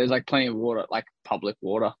 But yeah, there's like plenty of water, like public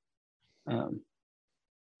water. So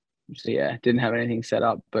yeah, didn't have anything set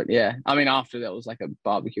up. But yeah, I mean, after that was like a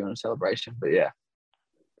barbecue and a celebration. But yeah.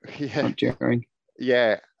 Yeah. Not during.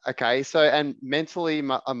 Yeah. Okay. So, and mentally,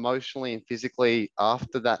 emotionally, and physically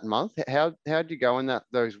after that month, how did you go in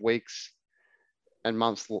those weeks and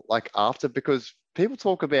months like after? Because people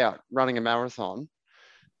talk about running a marathon.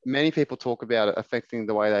 Many people talk about it affecting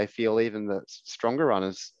the way they feel. Even the stronger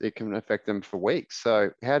runners, it can affect them for weeks. So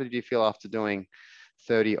how did you feel after doing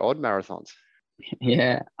 30 odd marathons?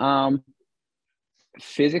 Yeah.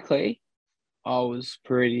 Physically, I was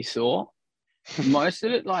pretty sore. Most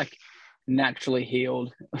of it like naturally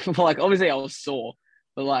healed. Like obviously I was sore,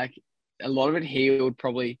 but like a lot of it healed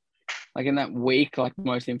probably like in that week, like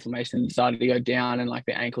most inflammation started to go down and like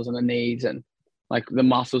the ankles and the knees and like the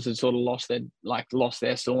muscles had sort of lost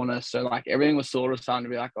their soreness. So like everything was sort of starting to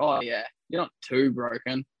be like, oh yeah, you're not too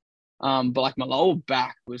broken. But like my lower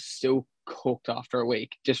back was still cooked after a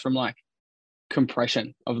week just from like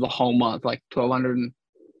compression of the whole month, like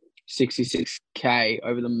 1,266K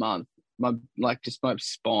over the month. My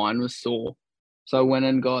spine was sore. So I went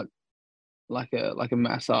and got like a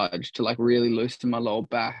massage to like really loosen my lower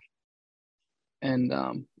back. And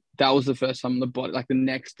that was the first time the body, like the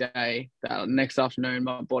next day, that next afternoon,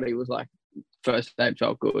 my body was like, first day it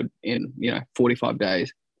felt good in 45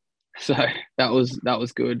 days. So that was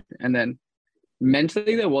good. And then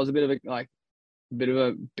mentally there was a bit of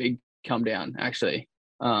a big come down actually,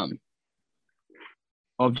 of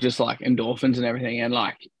just like endorphins and everything. And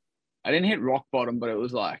like I didn't hit rock bottom, but it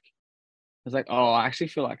was like oh, I actually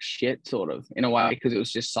feel like shit sort of in a way, because it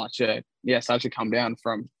was just such a come down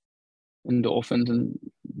from endorphins and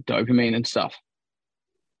dopamine and stuff.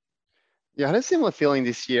 Yeah, I had a similar feeling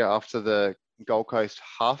this year after the Gold Coast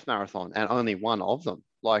half marathon, and only one of them.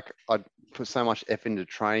 Like I'd put so much effort into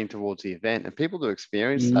training towards the event, and people do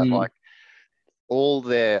experience that, like all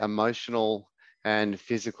their emotional and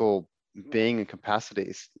physical being and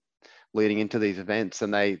capacities leading into these events,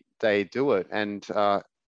 and they do it and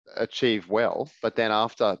achieve well. But then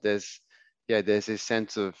after there's this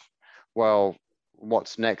sense of, well,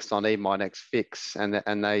 what's next? I need my next fix,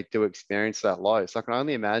 and they do experience that low. So I can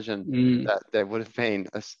only imagine that there would have been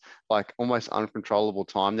a like almost uncontrollable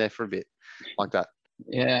time there for a bit like that.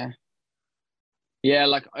 Yeah,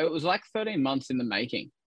 like it was like 13 months in the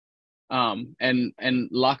making. And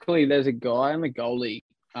luckily there's a guy on the goalie,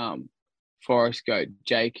 Forest Goat,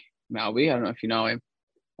 Jake Malby. I don't know if you know him.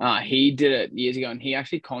 He did it years ago, and he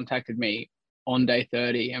actually contacted me on day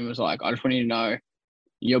 30 and was like, I just want you to know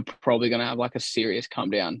you're probably going to have like a serious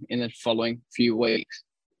come down in the following few weeks.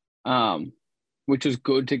 Which was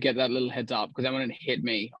good to get that little heads up, because then when it hit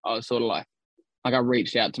me, I was sort of like I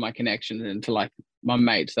reached out to my connections and to like my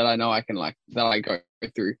mates that I know I can like, that I go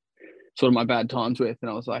through sort of my bad times with.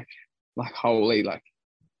 And I was like holy, like,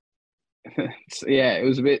 yeah,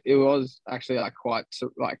 it was actually like quite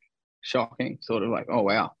like shocking, sort of like, oh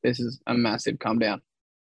wow, this is a massive come down.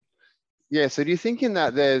 Yeah. So do you think in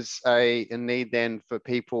that there's a need then for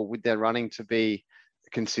people with their running to be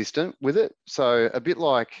consistent with it? So a bit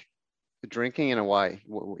like drinking in a way,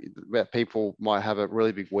 where people might have a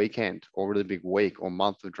really big weekend or really big week or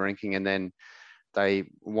month of drinking, and then they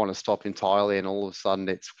want to stop entirely, and all of a sudden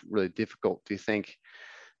it's really difficult. Do you think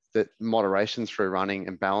that moderation through running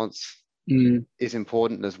and balance is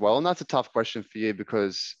important as well? And that's a tough question for you,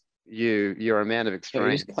 because you're a man of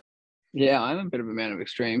extremes. Yeah, I'm a bit of a man of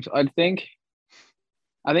extremes. I think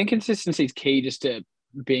consistency is key, just to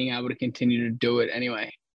being able to continue to do it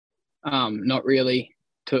anyway. Not really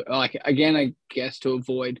to, like, again, I guess to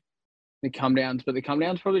avoid the come downs, but the come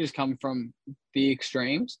downs probably just come from the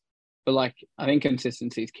extremes. But like, I think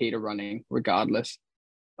consistency is key to running, regardless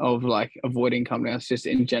of like avoiding come downs. Just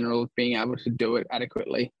in general, being able to do it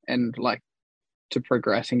adequately and like to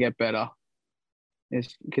progress and get better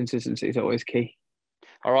is consistency is always key.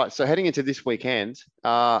 All right. So heading into this weekend,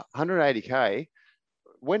 180K.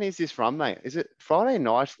 When is this run, mate? Is it Friday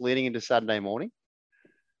night leading into Saturday morning?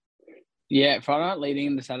 Yeah, Friday night leading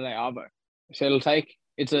into Saturday Arvo. So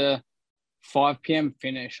it's a 5 p.m.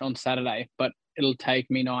 finish on Saturday, but it'll take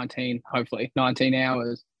me 19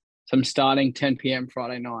 hours. So I'm starting 10 p.m.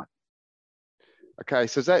 Friday night. Okay,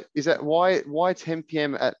 so is that why 10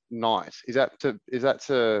 p.m. at night? Is that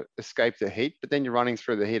to escape the heat? But then you're running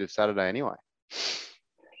through the heat of Saturday anyway.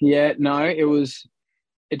 Yeah, no,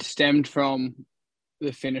 it stemmed from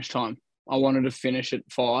the finish time. I wanted to finish at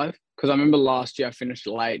 5 because I remember last year I finished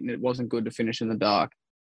late and it wasn't good to finish in the dark.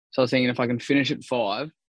 So I was thinking if I can finish at 5,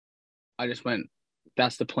 I just went,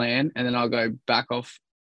 that's the plan, and then I'll go back off.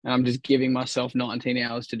 And I'm just giving myself 19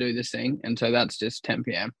 hours to do this thing, and so that's just 10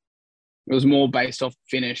 p.m. It was more based off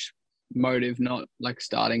finish motive, not like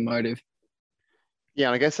starting motive. Yeah,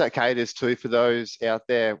 and I guess that caters too for those out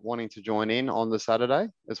there wanting to join in on the Saturday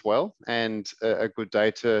as well, and a good day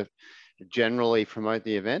to generally promote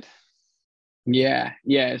the event. Yeah.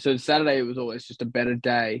 So Saturday was always just a better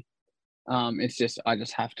day. It's just I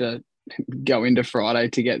just have to go into Friday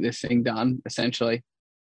to get this thing done, essentially.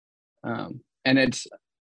 And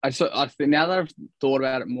I think now that I've thought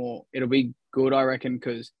about it more, it'll be good, I reckon,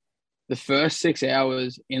 because the first 6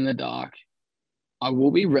 hours in the dark, I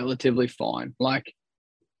will be relatively fine. Like,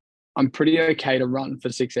 I'm pretty okay to run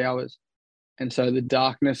for 6 hours. And so the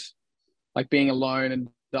darkness, like being alone and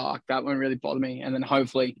dark, that won't really bother me. And then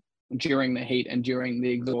hopefully during the heat and during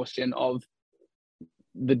the exhaustion of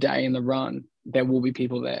the day and the run, there will be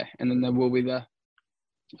people there. And then there will be the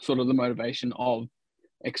sort of the motivation of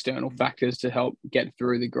external factors to help get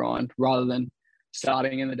through the grind rather than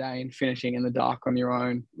starting in the day and finishing in the dark on your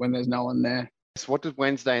own when there's no one there. So what does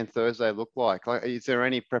Wednesday and Thursday look like? Like, is there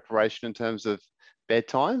any preparation in terms of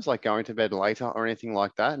bedtimes, like going to bed later or anything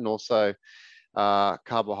like that? And also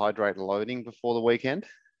carbohydrate loading before the weekend?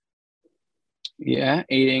 Yeah,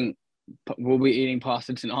 we'll be eating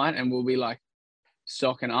pasta tonight and we'll be like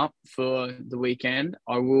stocking up for the weekend.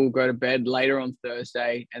 I will go to bed later on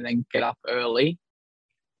Thursday and then get up early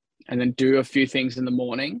and then do a few things in the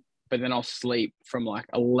morning, but then I'll sleep from like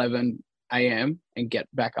 11 a.m. and get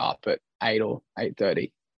back up at 8 or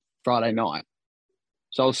 8:30 Friday night.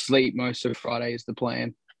 So I'll sleep most of Friday is the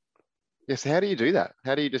plan. Yes. How do you do that?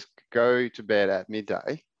 How do you just go to bed at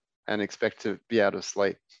midday and expect to be able to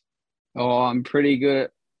sleep? Oh, I'm pretty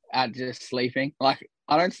good at just sleeping. Like,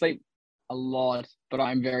 I don't sleep a lot, but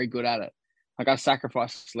I'm very good at it. Like, I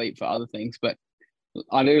sacrifice sleep for other things, but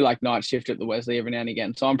I do like night shift at the Wesley every now and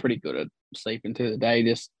again. So I'm pretty good at sleeping through the day.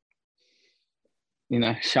 Just,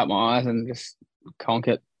 shut my eyes and just conk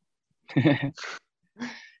it.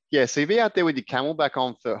 Yeah, so you'll be out there with your Camelback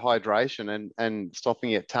on for hydration and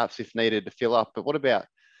stopping at taps if needed to fill up. But what about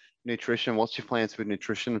nutrition? What's your plans with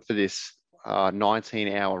nutrition for this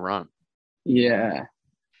 19-hour run? Yeah.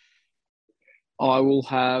 I will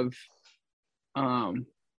have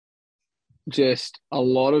just a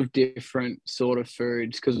lot of different sort of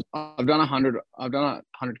foods because I've done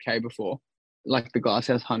 100K before, like the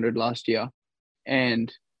Glasshouse 100 last year.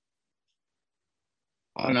 And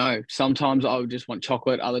I don't know, sometimes I would just want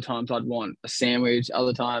chocolate, other times I'd want a sandwich,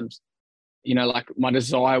 other times, like my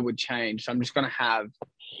desire would change. So I'm just going to have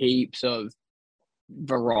heaps of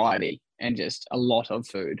variety and just a lot of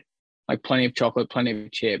food, like plenty of chocolate, plenty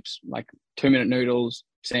of chips, like 2-minute noodles,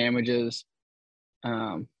 sandwiches,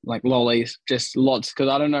 like lollies, just lots. Because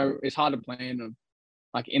I don't know, it's hard to plan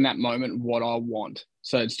like in that moment what I want.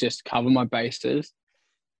 So it's just cover my bases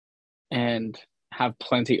and have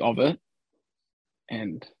plenty of it.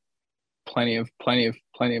 And plenty of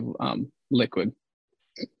liquid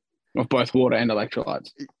of both water and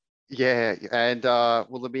electrolytes. Yeah, and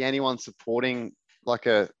will there be anyone supporting, like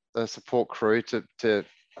a support crew to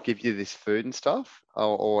give you this food and stuff,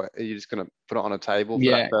 or are you just going to put it on a table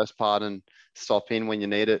for that first part and stop in when you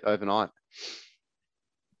need it overnight?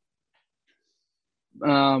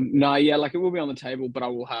 No, yeah, like it will be on the table, but I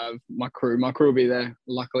will have my crew. My crew will be there.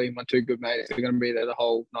 Luckily, my 2 good mates are going to be there the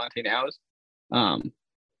whole 19 hours.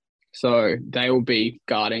 So they will be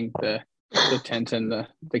guarding the tent and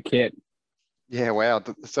the kit. Yeah, wow.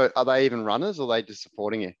 So are they even runners or are they just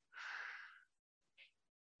supporting you?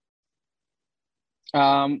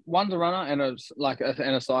 One's a runner and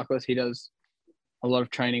a cyclist. He does a lot of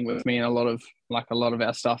training with me and a lot of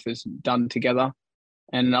our stuff is done together.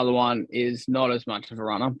 And another one is not as much of a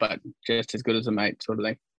runner, but just as good as a mate sort of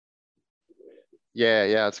thing.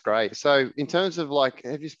 Yeah, it's great. So in terms of like,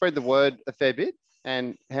 have you spread the word a fair bit?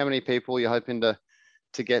 And how many people are you hoping to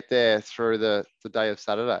get there through the day of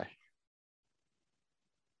Saturday?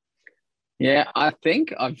 Yeah, I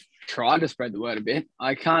think I've tried to spread the word a bit.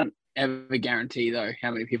 I can't ever guarantee though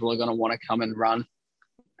how many people are going to want to come and run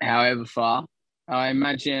however far. I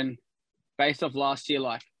imagine based off last year,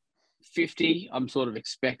 like 50, I'm sort of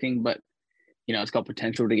expecting, but it's got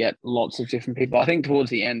potential to get lots of different people. I think towards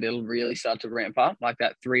the end, it'll really start to ramp up, like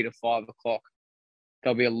that 3 to 5 o'clock.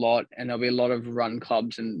 There'll be a lot, and there'll be a lot of run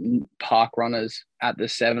clubs and park runners at the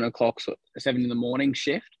 7 o'clock, 7 in the morning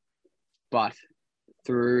shift. But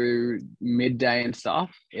through midday and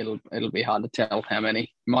stuff, it'll be hard to tell how many. It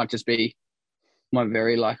might just be my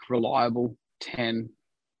very like reliable 10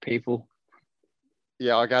 people.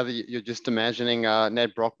 Yeah, I gather you're just imagining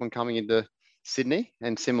Ned Brockmann coming into Sydney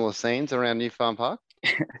and similar scenes around New Farm Park.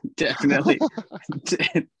 Definitely.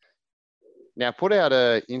 Now, put out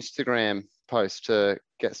a Instagram post to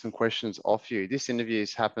get some questions off you. This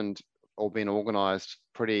interview's happened or been organised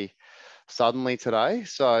pretty suddenly today,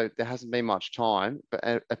 so there hasn't been much time, but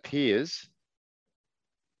it appears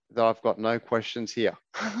that I've got no questions here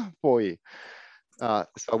for you. So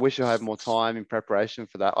I wish I had more time in preparation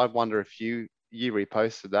for that. I wonder if you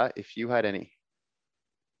reposted that, if you had any.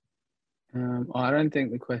 I don't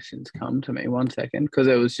think the questions come to me. 1 second, because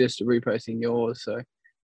it was just reposting yours, so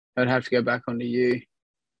I'd have to go back onto you.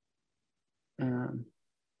 But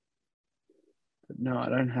no, I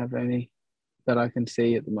don't have any that I can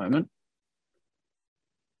see at the moment.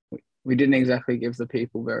 We didn't exactly give the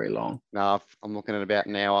people very long. No, I'm looking at about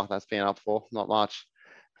an hour. That's been up for, not much.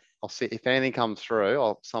 I'll see if anything comes through.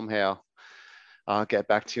 I'll somehow get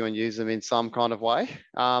back to you and use them in some kind of way.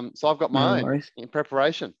 So I've got my own in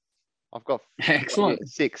preparation. I've got excellent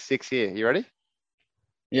six here. You ready?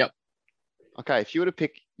 Yep. Okay. If you were to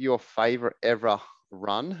pick your favorite ever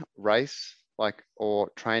race, or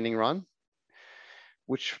training run,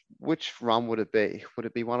 which run would it be? Would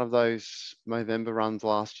it be one of those Movember runs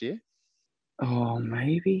last year? Oh,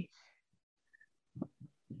 maybe.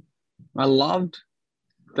 I loved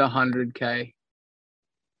the 100K,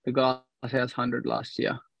 the Glasshouse 100 last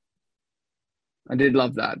year. I did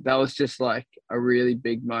love that. That was just like a really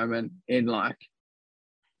big moment in like,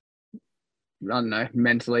 I don't know,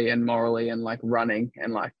 mentally and morally and like running,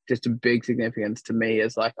 and like just a big significance to me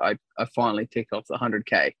as like I finally ticked off the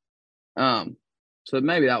 100K. So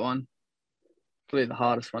maybe that one. Probably the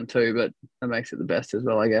hardest one too, but that makes it the best as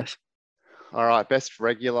well, I guess. All right, best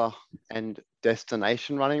regular and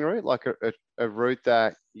destination running route, like a route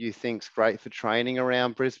that you think's great for training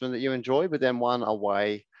around Brisbane that you enjoy, but then one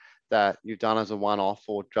away that you've done as a one-off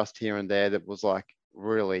or just here and there that was like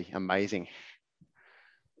really amazing.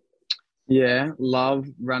 Yeah, love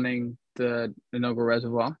running the inaugural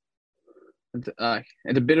reservoir. It's a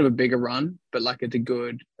bit of a bigger run, but like it's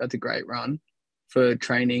a great run for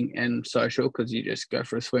training and social, because you just go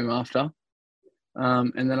for a swim after.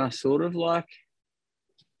 And then I sort of like,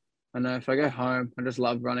 I know if I go home, I just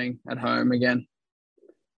love running at home again,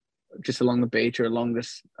 just along the beach or along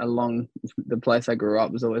the place I grew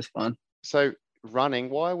up was always fun. So running,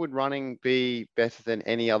 why would running be better than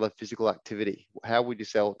any other physical activity? How would you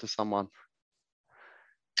sell it to someone?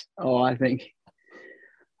 Oh, I think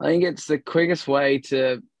it's the quickest way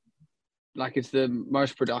to, like, it's the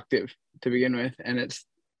most productive to begin with, and it's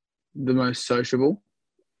the most sociable,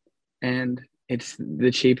 and it's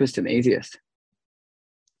the cheapest and easiest.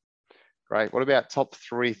 Great. What about top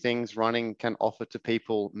 3 things running can offer to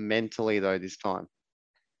people mentally though this time?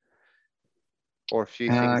 Or a few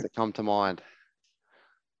things that come to mind?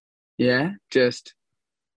 Yeah, just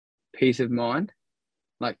peace of mind,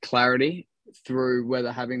 like clarity through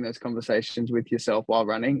whether having those conversations with yourself while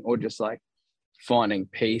running or just like finding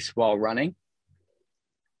peace while running.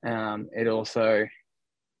 It also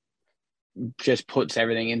just puts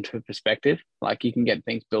everything into perspective. Like you can get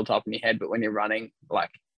things built up in your head, but when you're running, like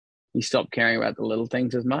you stop caring about the little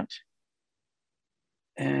things as much.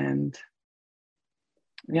 And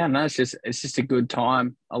yeah, no, it's just a good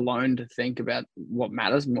time alone to think about what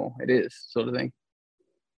matters more. It is, sort of thing.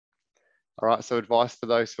 All right. So advice for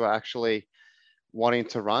those who are actually wanting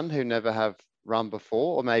to run, who never have run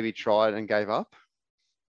before or maybe tried and gave up?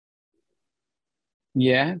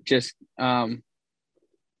 Yeah, just if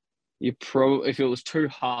it was too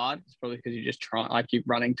hard, it's probably because you just you're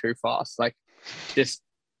running too fast. Like just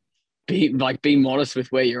be modest with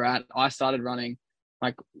where you're at. I started running,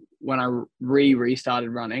 like when I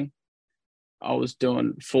restarted running, I was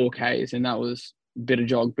doing 4Ks, and that was a bit of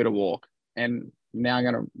jog, bit of walk. And now I'm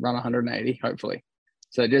going to run 180, hopefully.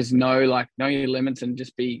 So just know your limits and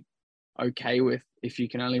just be okay with if you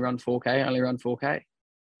can only run 4K, only run 4K.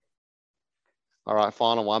 All right,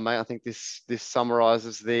 final one, mate. I think this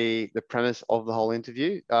summarizes the premise of the whole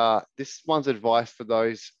interview. This one's advice for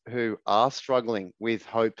those who are struggling with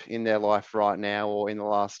hope in their life right now, or in the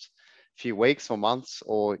last few weeks or months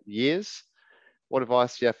or years. What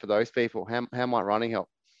advice do you have for those people? How might running help?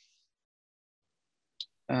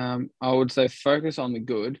 I would say focus on the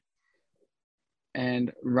good,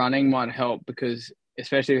 and running might help because,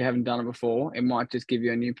 especially if you haven't done it before, it might just give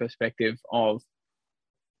you a new perspective of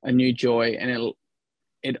a new joy, and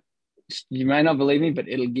you may not believe me, but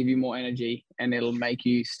it'll give you more energy and it'll make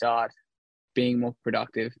you start being more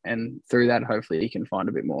productive. And through that, hopefully you can find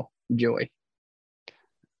a bit more joy.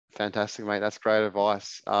 Fantastic, mate. That's great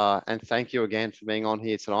advice. And thank you again for being on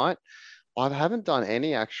here tonight. I haven't done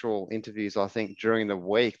any actual interviews, I think, during the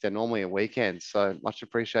week. They're normally a weekend. So much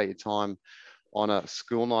appreciate your time on a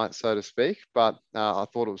school night, so to speak. But I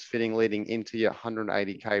thought it was fitting leading into your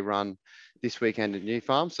 180K run this weekend at New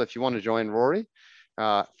Farm. So if you want to join Rory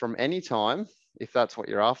from any time, if that's what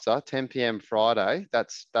you're after, 10 p.m. Friday,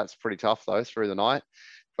 that's pretty tough though, through the night.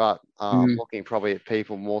 But I'm looking probably at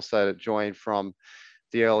people more so to join from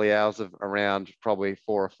the early hours of around probably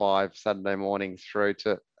 4 or 5 Saturday morning through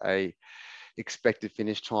to a expected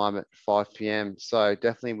finish time at 5 p.m. So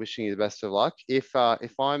definitely wishing you the best of luck. If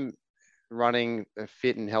I'm running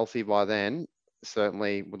fit and healthy by then,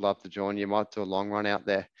 certainly would love to join you. Might do a long run out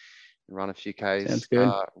there and run a few Ks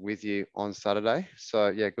with you on Saturday. So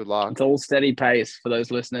yeah, good luck. It's all steady pace for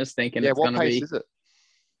those listeners thinking it's going to be. What pace is it?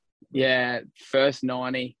 Yeah, first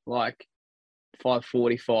 90, like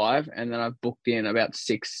 5:45, and then I've booked in about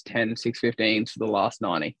 6:10, 6:15 for the last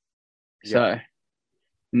 90. Yep. So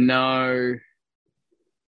no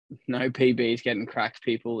PBs getting cracked,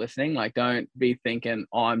 people listening. Like, don't be thinking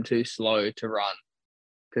I'm too slow to run,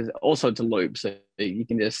 because also it's a loop, so you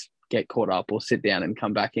can just get caught up or sit down and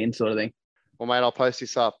come back in, sort of thing. Well, mate, I'll post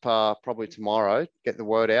this up probably tomorrow, get the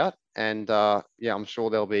word out, and I'm sure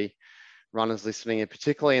there'll be runners listening, and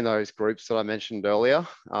particularly in those groups that I mentioned earlier,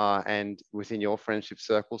 and within your friendship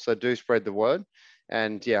circle. So do spread the word,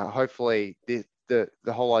 and yeah, hopefully the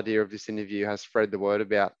whole idea of this interview has spread the word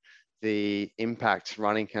about the impact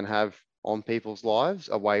running can have on people's lives,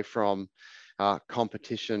 away from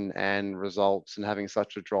competition and results and having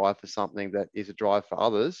such a drive for something that is a drive for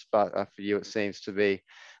others, but for you it seems to be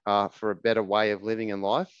for a better way of living in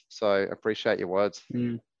life. So appreciate your words.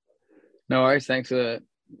 No worries. Thanks for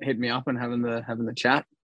hitting me up and having the chat.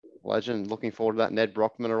 Legend. Looking forward to that Ned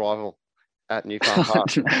Brockmann arrival at New Farm Park.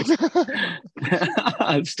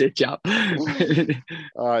 I'd stitch up.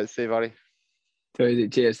 All right, see you, buddy. Too easy.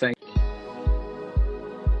 Cheers. Thanks.